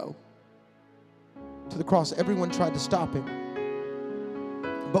him to go to the cross, everyone tried to stop him.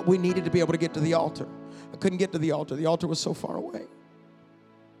 But we needed to be able to get to the altar. I couldn't get to the altar. The altar was so far away.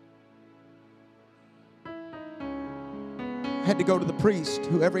 I had to go to the priest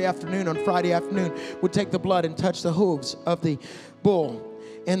who every afternoon on Friday afternoon would take the blood and touch the hooves of the bull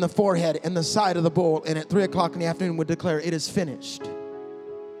and the forehead and the side of the bull, and at 3 o'clock in the afternoon would declare, it is finished.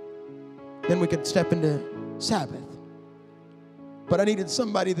 Then we could step into Sabbath. But I needed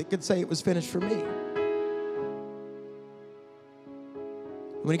somebody that could say it was finished for me.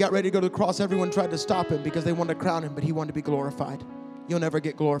 When he got ready to go to the cross, everyone tried to stop him because they wanted to crown him, but he wanted to be glorified. You'll never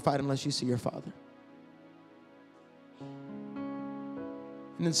get glorified unless you see your Father.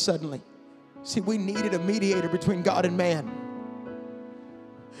 And then suddenly, see, we needed a mediator between God and man.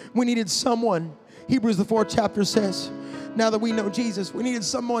 We needed someone, Hebrews the 4th chapter says, now that we know Jesus, we needed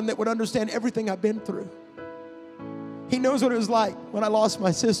someone that would understand everything I've been through. He knows what it was like when I lost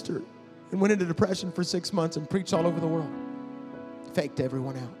my sister and went into depression for 6 months and preached all over the world. Faked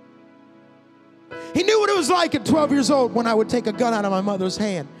everyone out. He knew what it was like at 12 years old when I would take a gun out of my mother's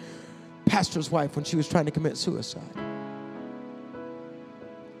hand, pastor's wife, when she was trying to commit suicide.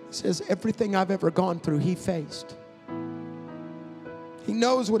 He says, everything I've ever gone through, he faced. He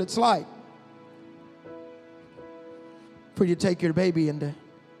knows what it's like for you to take your baby into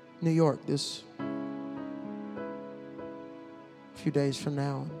New York this few days from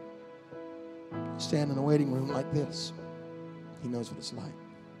now and stand in the waiting room like this. He knows what it's like.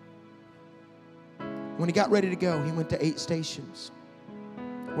 When he got ready to go, he went to 8 stations.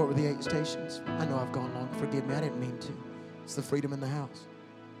 What were the 8 stations? I know I've gone long. Forgive me. I didn't mean to. It's the freedom in the house.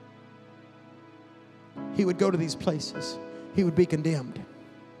 He would go to these places. He would be condemned.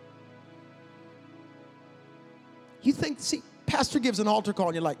 You think, see, pastor gives an altar call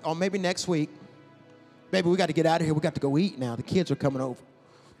and you're like, oh, maybe next week. Baby, we got to get out of here. We got to go eat now. The kids are coming over.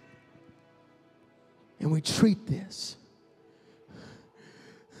 And we treat this.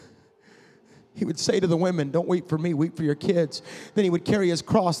 He would say to the women, don't weep for me, weep for your kids. Then he would carry his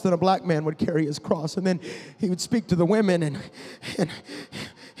cross. Then a black man would carry his cross. And then he would speak to the women and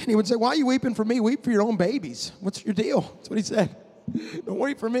he would say, why are you weeping for me? Weep for your own babies. What's your deal? That's what he said. Don't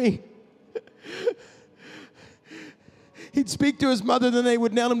weep for me. He'd speak to his mother, then they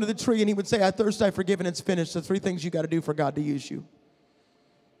would nail him to the tree, and he would say, I thirst, I forgive, and it's finished. The 3 things you got to do for God to use you.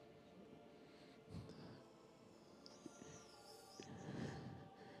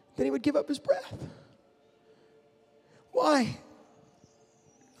 Then he would give up his breath. Why?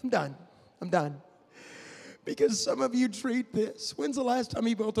 I'm done. Because some of you treat this. When's the last time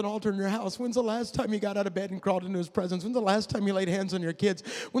you built an altar in your house? When's the last time you got out of bed and crawled into his presence? When's the last time you laid hands on your kids?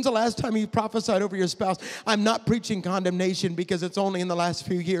 When's the last time you prophesied over your spouse? I'm not preaching condemnation, because it's only in the last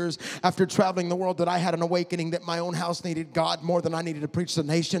few years after traveling the world that I had an awakening that my own house needed God more than I needed to preach to the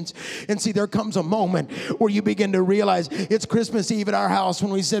nations. And see, there comes a moment where you begin to realize it's Christmas Eve at our house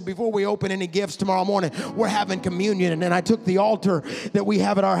when we said, before we open any gifts tomorrow morning, we're having communion. And then I took the altar that we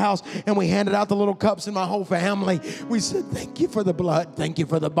have at our house and we handed out the little cups, and my whole family, we said, thank you for the blood, thank you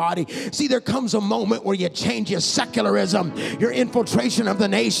for the body. See, there comes a moment where you change your secularism, your infiltration of the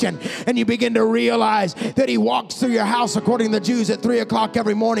nation, and you begin to realize that he walks through your house according to the Jews at 3 o'clock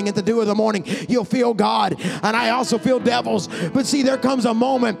every morning. At the dew of the morning, you'll feel God, and I also feel devils. But see, there comes a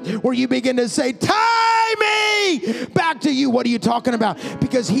moment where you begin to say, tie me back to you. What are you talking about?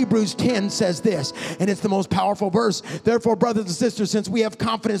 Because Hebrews 10 says this, and it's the most powerful verse. Therefore, brothers and sisters, since we have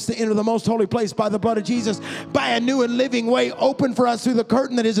confidence to enter the most holy place by the blood of Jesus, by a new and living way open for us through the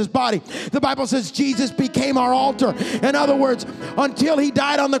curtain that is his body. The Bible says Jesus became our altar. In other words, until he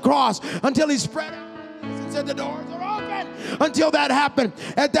died on the cross, until he spread out and said the doors are open, until that happened,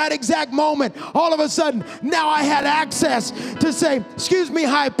 at that exact moment, all of a sudden, now I had access to say, excuse me,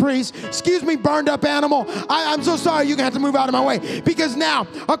 high priest, excuse me, burned up animal, I'm so sorry, you're going to have to move out of my way. Because now,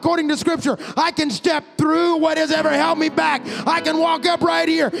 according to Scripture, I can step through what has ever held me back. I can walk up right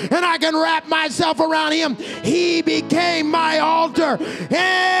here, and I can wrap myself around him. He became my altar,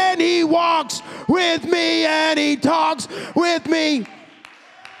 and he walks with me, and he talks with me,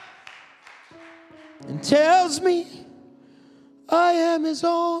 and tells me I am his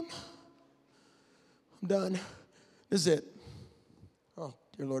own. I'm done. This is it. Oh,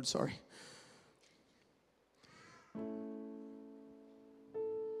 dear Lord, sorry.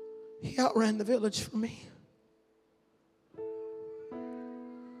 He outran the village for me.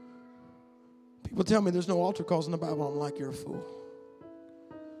 People tell me there's no altar calls in the Bible. I'm like, you're a fool.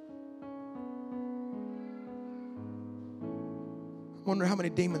 I wonder how many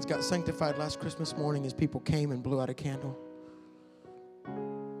demons got sanctified last Christmas morning as people came and blew out a candle.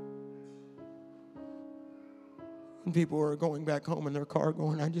 And people are going back home in their car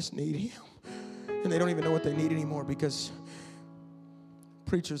going, I just need him. And they don't even know what they need anymore, because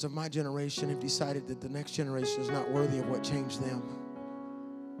preachers of my generation have decided that the next generation is not worthy of what changed them.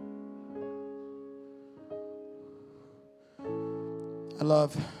 I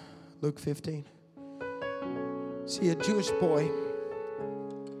love Luke 15. See, a Jewish boy,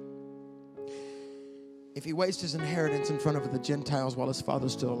 if he wastes his inheritance in front of the Gentiles while his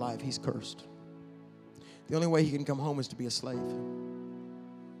father's still alive, he's cursed. The only way he can come home is to be a slave.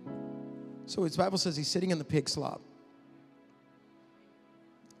 So his Bible says he's sitting in the pig slop.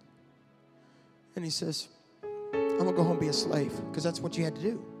 And he says, I'm going to go home and be a slave, because that's what you had to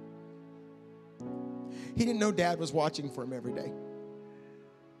do. He didn't know dad was watching for him every day.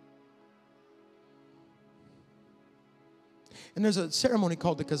 And there's a ceremony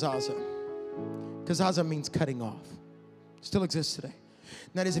called the kazaza. Kazaza means cutting off. Still exists today.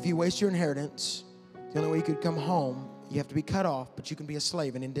 And that is, if you waste your inheritance, the only way you could come home, you have to be cut off, but you can be a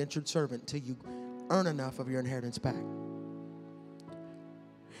slave, an indentured servant, until you earn enough of your inheritance back.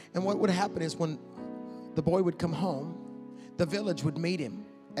 And what would happen is, when the boy would come home, the village would meet him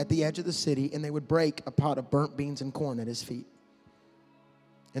at the edge of the city, and they would break a pot of burnt beans and corn at his feet.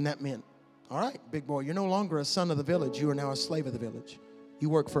 And that meant, all right, big boy, you're no longer a son of the village. You are now a slave of the village. You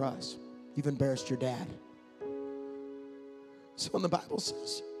work for us. You've embarrassed your dad. So when the Bible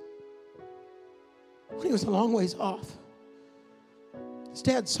says, when he was a long ways off, his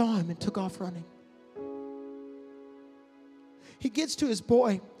dad saw him and took off running. He gets to his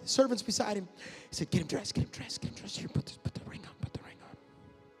boy, the servant's beside him. He said, get him dressed, get him dressed, get him dressed. Here, put the ring on, put the ring on.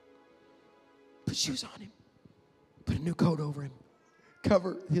 Put shoes on him. Put a new coat over him.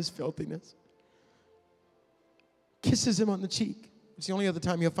 Cover his filthiness. Kisses him on the cheek. It's the only other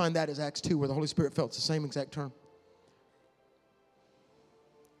time you'll find that is Acts 2, where the Holy Spirit felt the same exact term.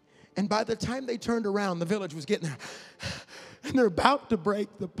 And by the time they turned around, the village was getting there. And they're about to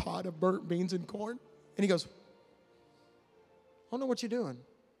break the pot of burnt beans and corn. And he goes, I don't know what you're doing.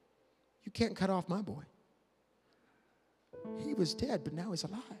 You can't cut off my boy. He was dead, but now he's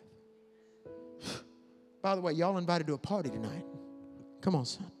alive. By the way, y'all invited to a party tonight. Come on,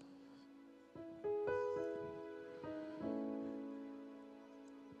 son.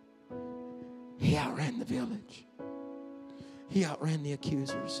 He outran the village. He outran the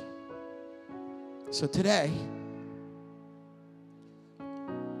accusers. So today,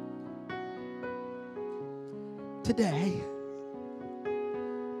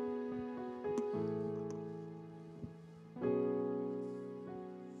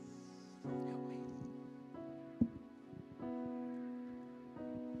 help me.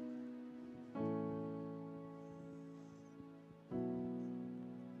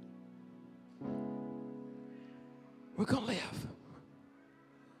 We're going to live.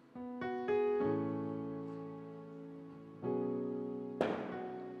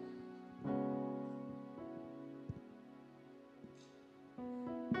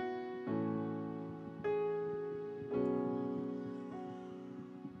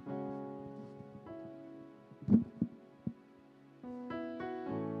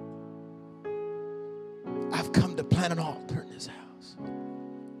 I've come to plant an altar in this house.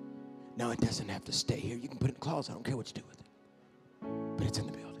 No, it doesn't have to stay here. You can put it in the closet. I don't care what you do with it. But it's in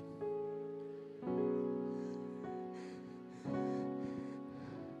the building.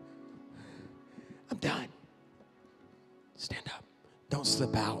 I'm done. Stand up. Don't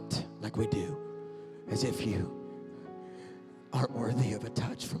slip out like we do, as if you aren't worthy of a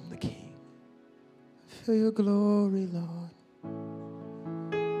touch from the King. Feel your glory, Lord.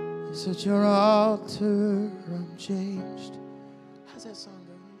 It's at your altar I'm changed. How's that song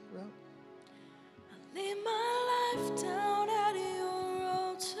go? You wrote? I lay my life down at your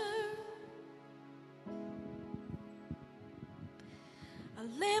altar. I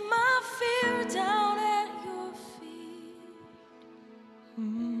lay my fear down at your feet.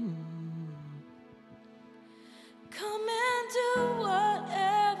 Come and do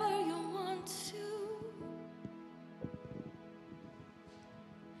whatever you want to.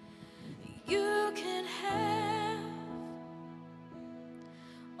 You can have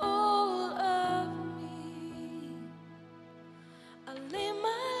all of me. I lay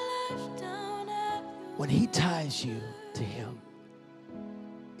my life down at your When he ties you to him,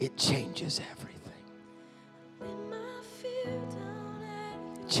 it changes everything. lay my fear down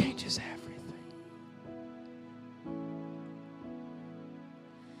at your It changes everything.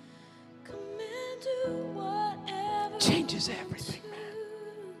 Come and do whatever Changes you want everything, to.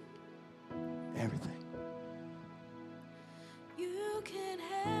 Everything. You can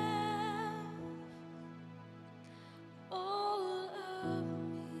have all of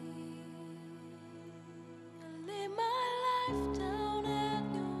me. I lay my life down at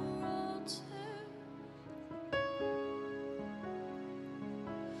your altar.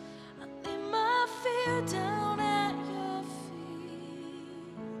 I lay my fear down at your feet.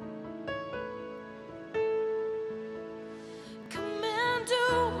 Come and do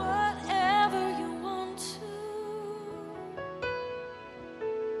whatever you want to.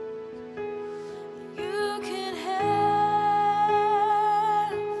 You can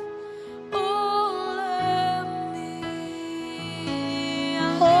have all of me.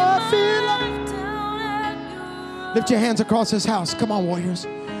 I feel life down at your Lift your hands across this house. Come on, warriors.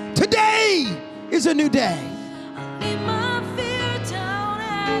 Today is a new day. lay my fear down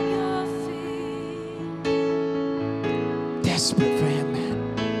at your feet. Desperate for him, man.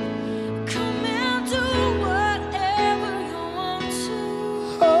 Come and do whatever you want to.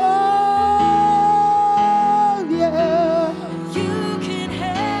 Oh, yeah. You can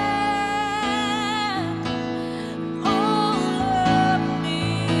have all of me.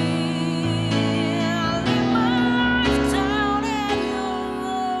 I lay my life down at your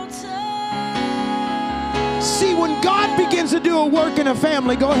altar. See, when God begins to do a work in a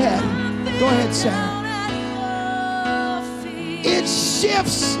family, go ahead. Go ahead, Sarah. Down at your feet. It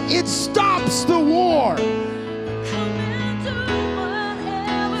shifts, it stops the war. Come and do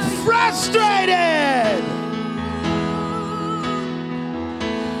whatever you Frustrated.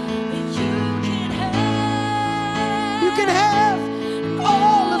 You can have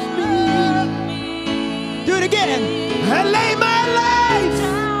all of me. Do it again. I lay my life.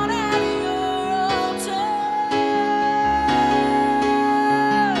 down at your altar.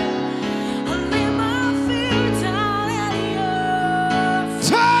 I lay my fear down at your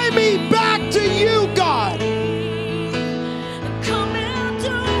Tie me back to you, God. feet. Come and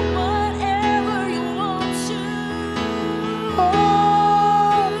do whatever you want to.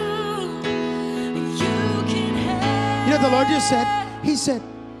 Oh. You can have You know, the Lord just said, He said,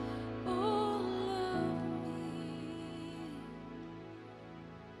 all of me.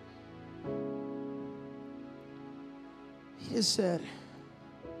 He just said,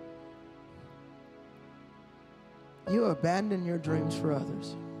 you abandon your dreams for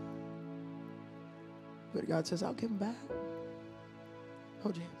others. But God says, I'll give them back.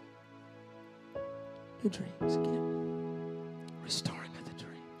 Hold your hands. New dreams again. Restoring of the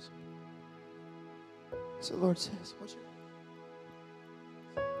dreams. So the Lord says, what's your name?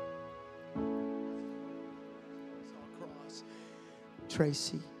 I saw a cross.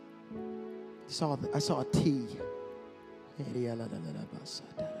 Tracy. I saw a T.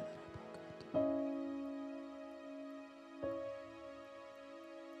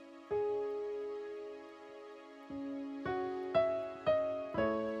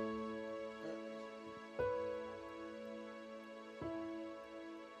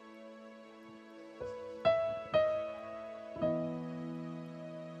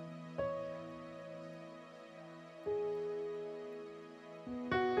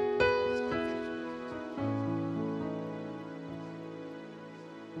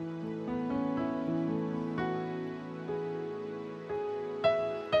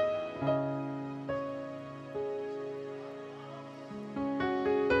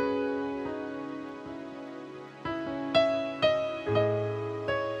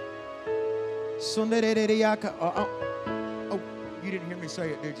 Oh, you didn't hear me say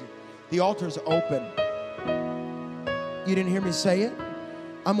it, did you? The altar's open. You didn't hear me say it?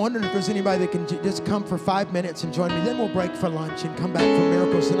 I'm wondering if there's anybody that can just come for 5 minutes and join me. Then we'll break for lunch and come back for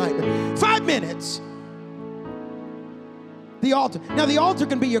Miracles Tonight. But 5 minutes. The altar. Now, the altar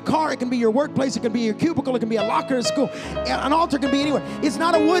can be your car. It can be your workplace. It can be your cubicle. It can be a locker at school. An altar can be anywhere. It's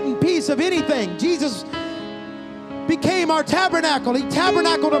not a wooden piece of anything. Jesus became our tabernacle. He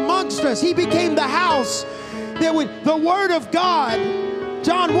tabernacled amongst us. He became the house that would, the Word of God,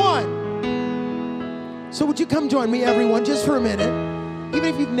 John 1. So would you come join me, everyone, just for a minute?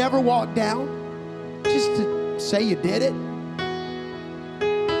 Even if you've never walked down, just to say you did it.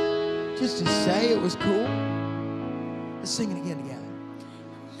 Just to say it was cool. Let's sing it again together.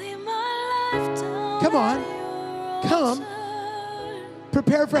 Lay my life down Come on. at your Come. altar.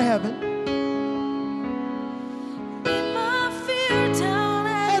 Prepare for heaven. Lay my fear down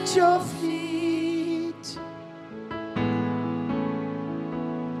At your feet.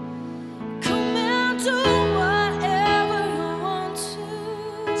 Come and do whatever you want to.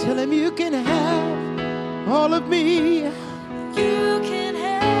 Tell him you can have all of me. You can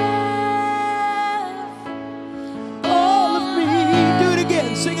have All of me. Do it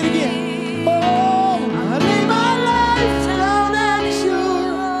again. Sing it again. Oh, I lay my life down at your.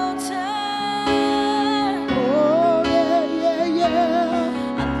 altar. Oh, yeah, yeah,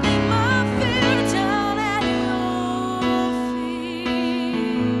 yeah. I lay my fear down at your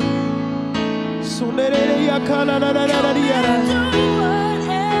feet. So let it ya kana na na na na Do ya.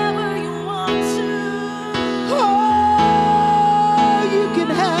 whatever you want to. Oh, you can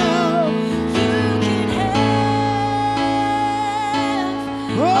have You can have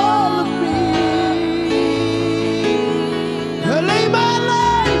all of me. I lay my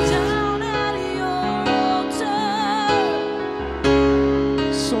life. down at your altar.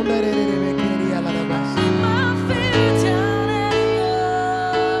 So let it ya la la ba. My fear down at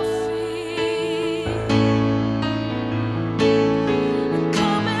your feet.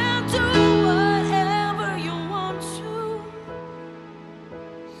 Come and do whatever you want to.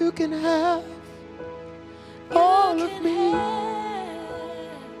 You can have all of me.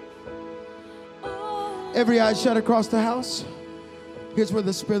 Every eye shut across the house. Here's where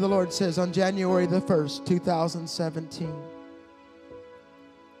the Spirit of the Lord says on January the 1st, 2017.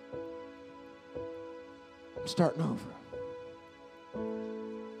 I'm starting over.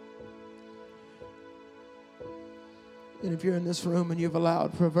 And if you're in this room and you've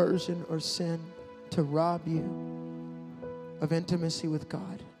allowed perversion or sin to rob you of intimacy with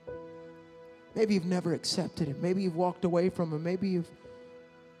God, maybe you've never accepted Him. Maybe you've walked away from Him. Maybe you've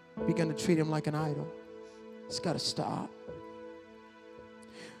begun to treat Him like an idol. It's got to stop.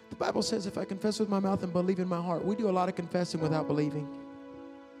 The Bible says if I confess with my mouth and believe in my heart, we do a lot of confessing without believing.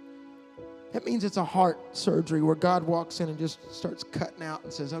 That means it's a heart surgery where God walks in and just starts cutting out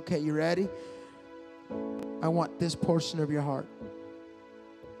and says, okay, you ready? I want this portion of your heart.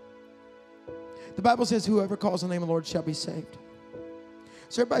 The Bible says whoever calls on the name of the Lord shall be saved.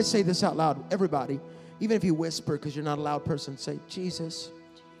 So everybody say this out loud. Everybody, even if you whisper because you're not a loud person, say, Jesus,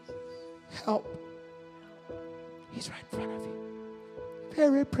 help. He's right in front of you.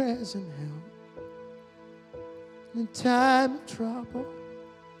 Very present help. In time of trouble.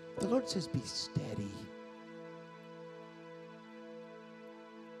 The Lord says, be steady.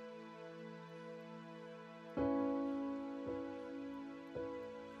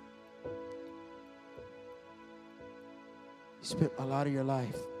 You spent a lot of your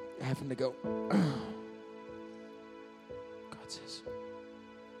life having to go. God says,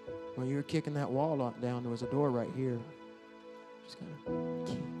 when you were kicking that wall down, there was a door right here. Just gotta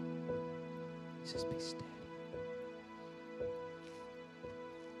keep. He says, be steady.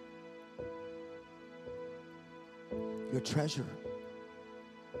 Your treasure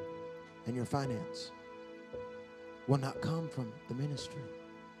and your finance will not come from the ministry.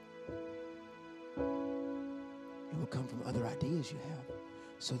 It will come from other ideas you have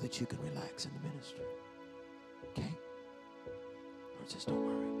so that you can relax in the ministry. Okay? Lord says, don't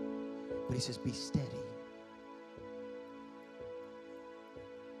worry. But He says, be steady.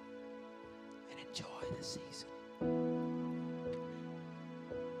 And enjoy the season.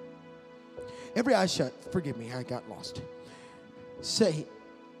 Every eye shut. Forgive me, I got lost. Say,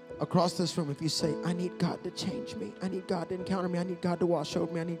 across this room, if you say, I need God to change me, I need God to encounter me, I need God to wash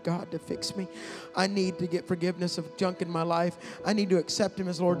over me, I need God to fix me, I need to get forgiveness of junk in my life, I need to accept Him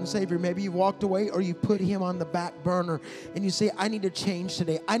as Lord and Savior. Maybe you walked away or you put Him on the back burner and you say, I need to change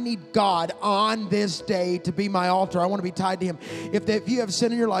today. I need God on this day to be my altar. I want to be tied to Him. If you have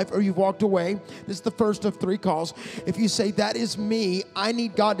sin in your life or you've walked away, this is the first of 3 calls. If you say, that is me, I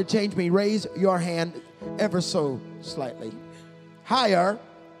need God to change me, raise your hand ever so slightly higher,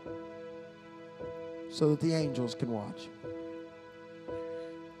 so that the angels can watch.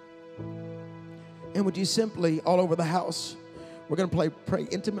 And would you simply, all over the house, we're going to pray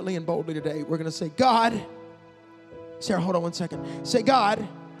intimately and boldly today. We're going to say, God, Sarah, hold on one second. Say, God,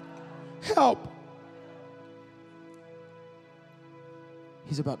 help.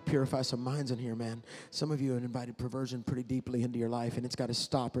 He's about to purify some minds in here, man. Some of you have invited perversion pretty deeply into your life, and it's got to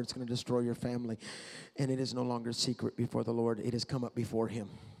stop or it's going to destroy your family. And it is no longer secret before the Lord. It has come up before Him.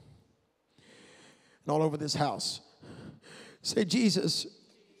 And all over this house, say, Jesus,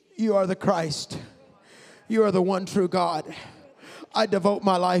 you are the Christ. You are the one true God. I devote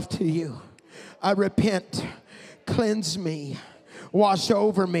my life to you. I repent. Cleanse me. Wash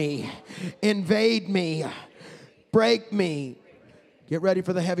over me. Invade me. Break me. Get ready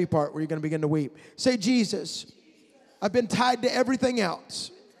for the heavy part where you're going to begin to weep. Say, Jesus, I've been tied to everything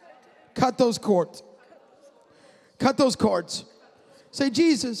else. Cut those cords. Cut those cords. Say,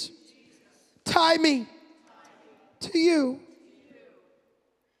 Jesus, tie me to you.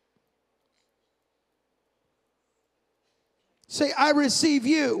 Say, I receive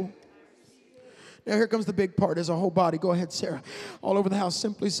you. Now here comes the big part as a whole body. Go ahead, Sarah. All over the house,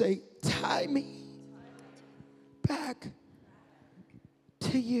 simply say, tie me back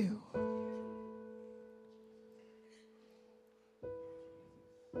to you.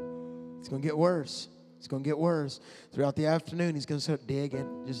 It's going to get worse. It's going to get worse. Throughout the afternoon, he's going to start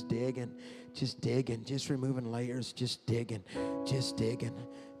digging, just digging, just digging, just removing layers, just digging, just digging,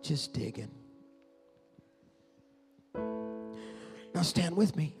 just digging. Now stand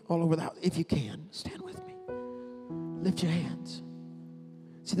with me all over the house. If you can, stand with me. Lift your hands.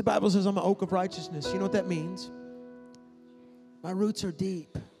 See, the Bible says I'm an oak of righteousness. You know what that means? My roots are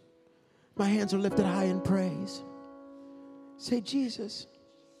deep. My hands are lifted high in praise. Say, Jesus,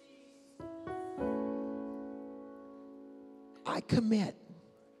 I commit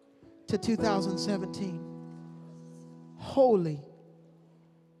to 2017 wholly,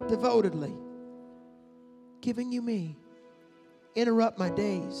 devotedly, giving you me. Interrupt my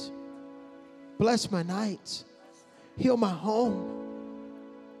days. Bless my nights. Heal my home.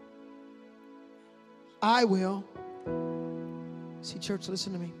 I will. See, church,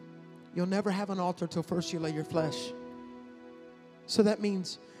 listen to me. You'll never have an altar till first you lay your flesh. So that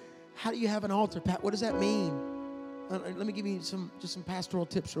means, how do you have an altar, Pat? What does that mean? Let me give you some pastoral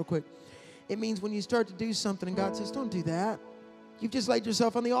tips real quick. It means when you start to do something and God says, don't do that, you've just laid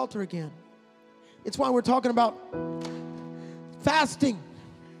yourself on the altar again. It's why we're talking about fasting.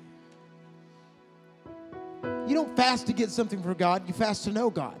 You don't fast to get something for God. You fast to know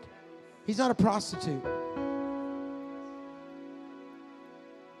God. He's not a prostitute.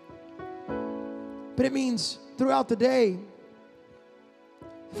 But it means throughout the day,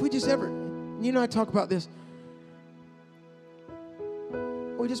 if we just ever, you and I talk about this,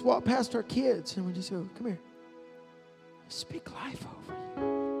 we just walk past our kids and we just go, come here. Speak life over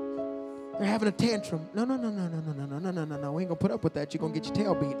you. They're having a tantrum. No. We ain't going to put up with that. You're going to get your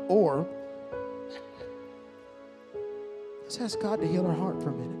tail beat. Or, let's ask God to heal our heart for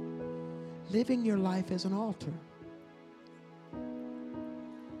a minute. Living your life as an altar.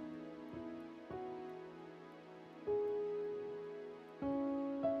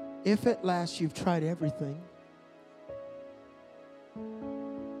 If at last you've tried everything,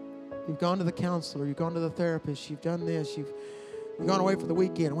 you've gone to the counselor, you've gone to the therapist, you've done this, you've gone away for the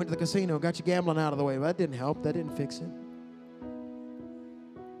weekend, went to the casino, got your gambling out of the way. Well, that didn't help. That didn't fix it.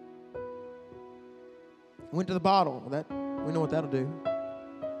 Went to the bottle. We know what that'll do.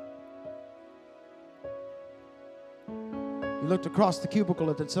 You looked across the cubicle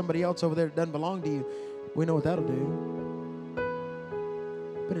at somebody else over there that doesn't belong to you. We know what that'll do.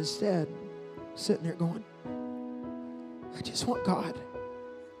 But instead, sitting there going, I just want God.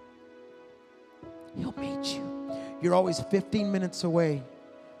 He'll meet you. You're always 15 minutes away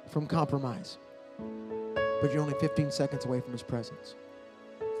from compromise, but you're only 15 seconds away from His presence.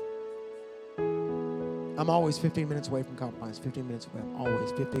 I'm always 15 minutes away from compromise, 15 minutes away. I'm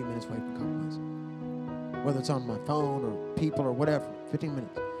always 15 minutes away from compromise. Whether it's on my phone or people or whatever, 15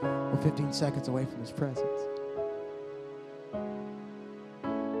 minutes or 15 seconds away from His presence.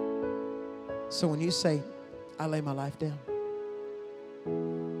 So when you say, I lay my life down,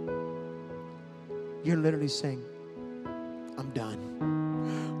 You're literally saying, I'm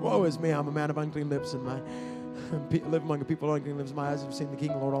done. Woe is me, I'm a man of unclean lips, and live among a people of unclean lips. My eyes have seen the King,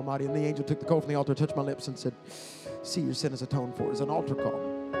 the Lord Almighty. And the angel took the coal from the altar, touched my lips, and said, see, your sin is atoned for. It's an altar call.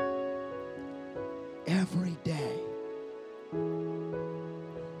 Every day.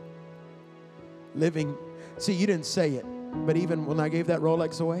 Living. See, you didn't say it, but even when I gave that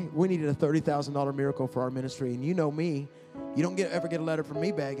Rolex away, we needed a $30,000 miracle for our ministry. And you know me, you don't ever get a letter from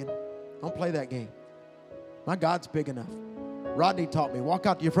me begging. I don't play that game. My God's big enough. Rodney taught me, walk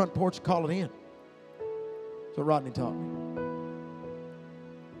out to your front porch and call it in. That's what Rodney taught me.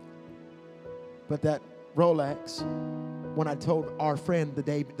 But that Rolex, when I told our friend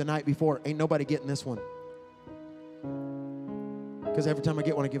the night before, ain't nobody getting this one. Because every time I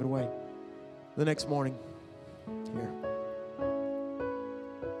get one, I give it away. The next morning, here.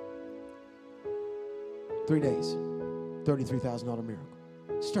 3 days, $33,000 miracle.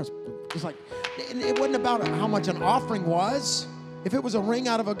 It's like, it wasn't about how much an offering was. If it was a ring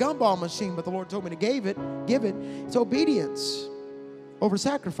out of a gumball machine, but the Lord told me to give it. It's obedience over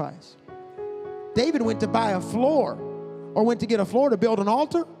sacrifice. David went to buy a floor, or went to get a floor to build an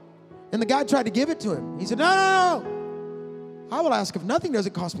altar, and the guy tried to give it to him. He said, no. I will ask if nothing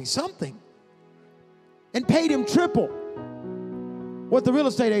doesn't cost me something. And paid him triple what the real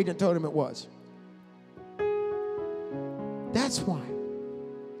estate agent told him it was. That's why.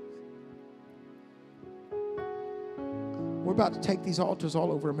 We're about to take these altars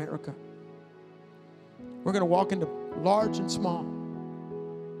all over America. We're going to walk into large and small.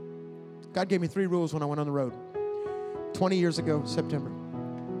 God gave me 3 rules when I went on the road. 20 years ago, September.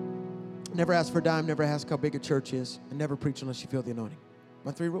 Never ask for a dime, never ask how big a church is, and never preach unless you feel the anointing.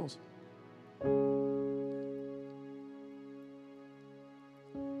 My 3 rules.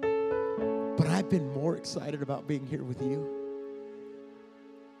 But I've been more excited about being here with you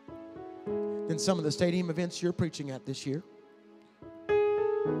than some of the stadium events you're preaching at this year.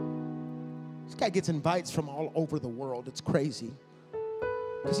 This guy gets invites from all over the world. It's crazy.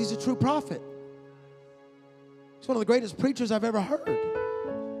 Because he's a true prophet. He's one of the greatest preachers I've ever heard.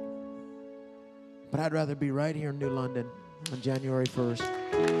 But I'd rather be right here in New London on January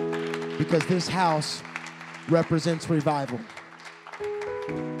 1st. Because this house represents revival.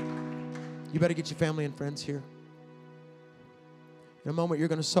 You better get your family and friends here. In a moment, you're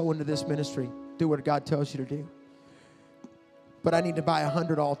going to sow into this ministry. Do what God tells you to do. But I need to buy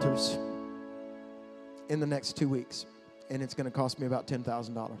 100 altars in the next 2 weeks. And it's going to cost me about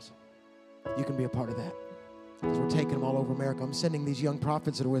 $10,000. You can be a part of that. Because we're taking them all over America. I'm sending these young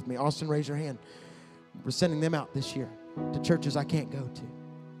prophets that are with me. Austin, raise your hand. We're sending them out this year to churches I can't go to.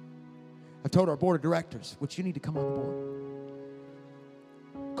 I've told our board of directors, which you need to come on the board.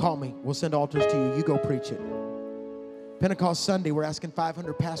 Call me. We'll send altars to you. You go preach it. Pentecost Sunday, we're asking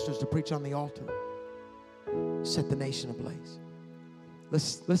 500 pastors to preach on the altar. Set the nation ablaze.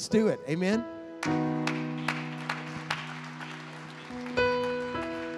 Let's do it. Amen.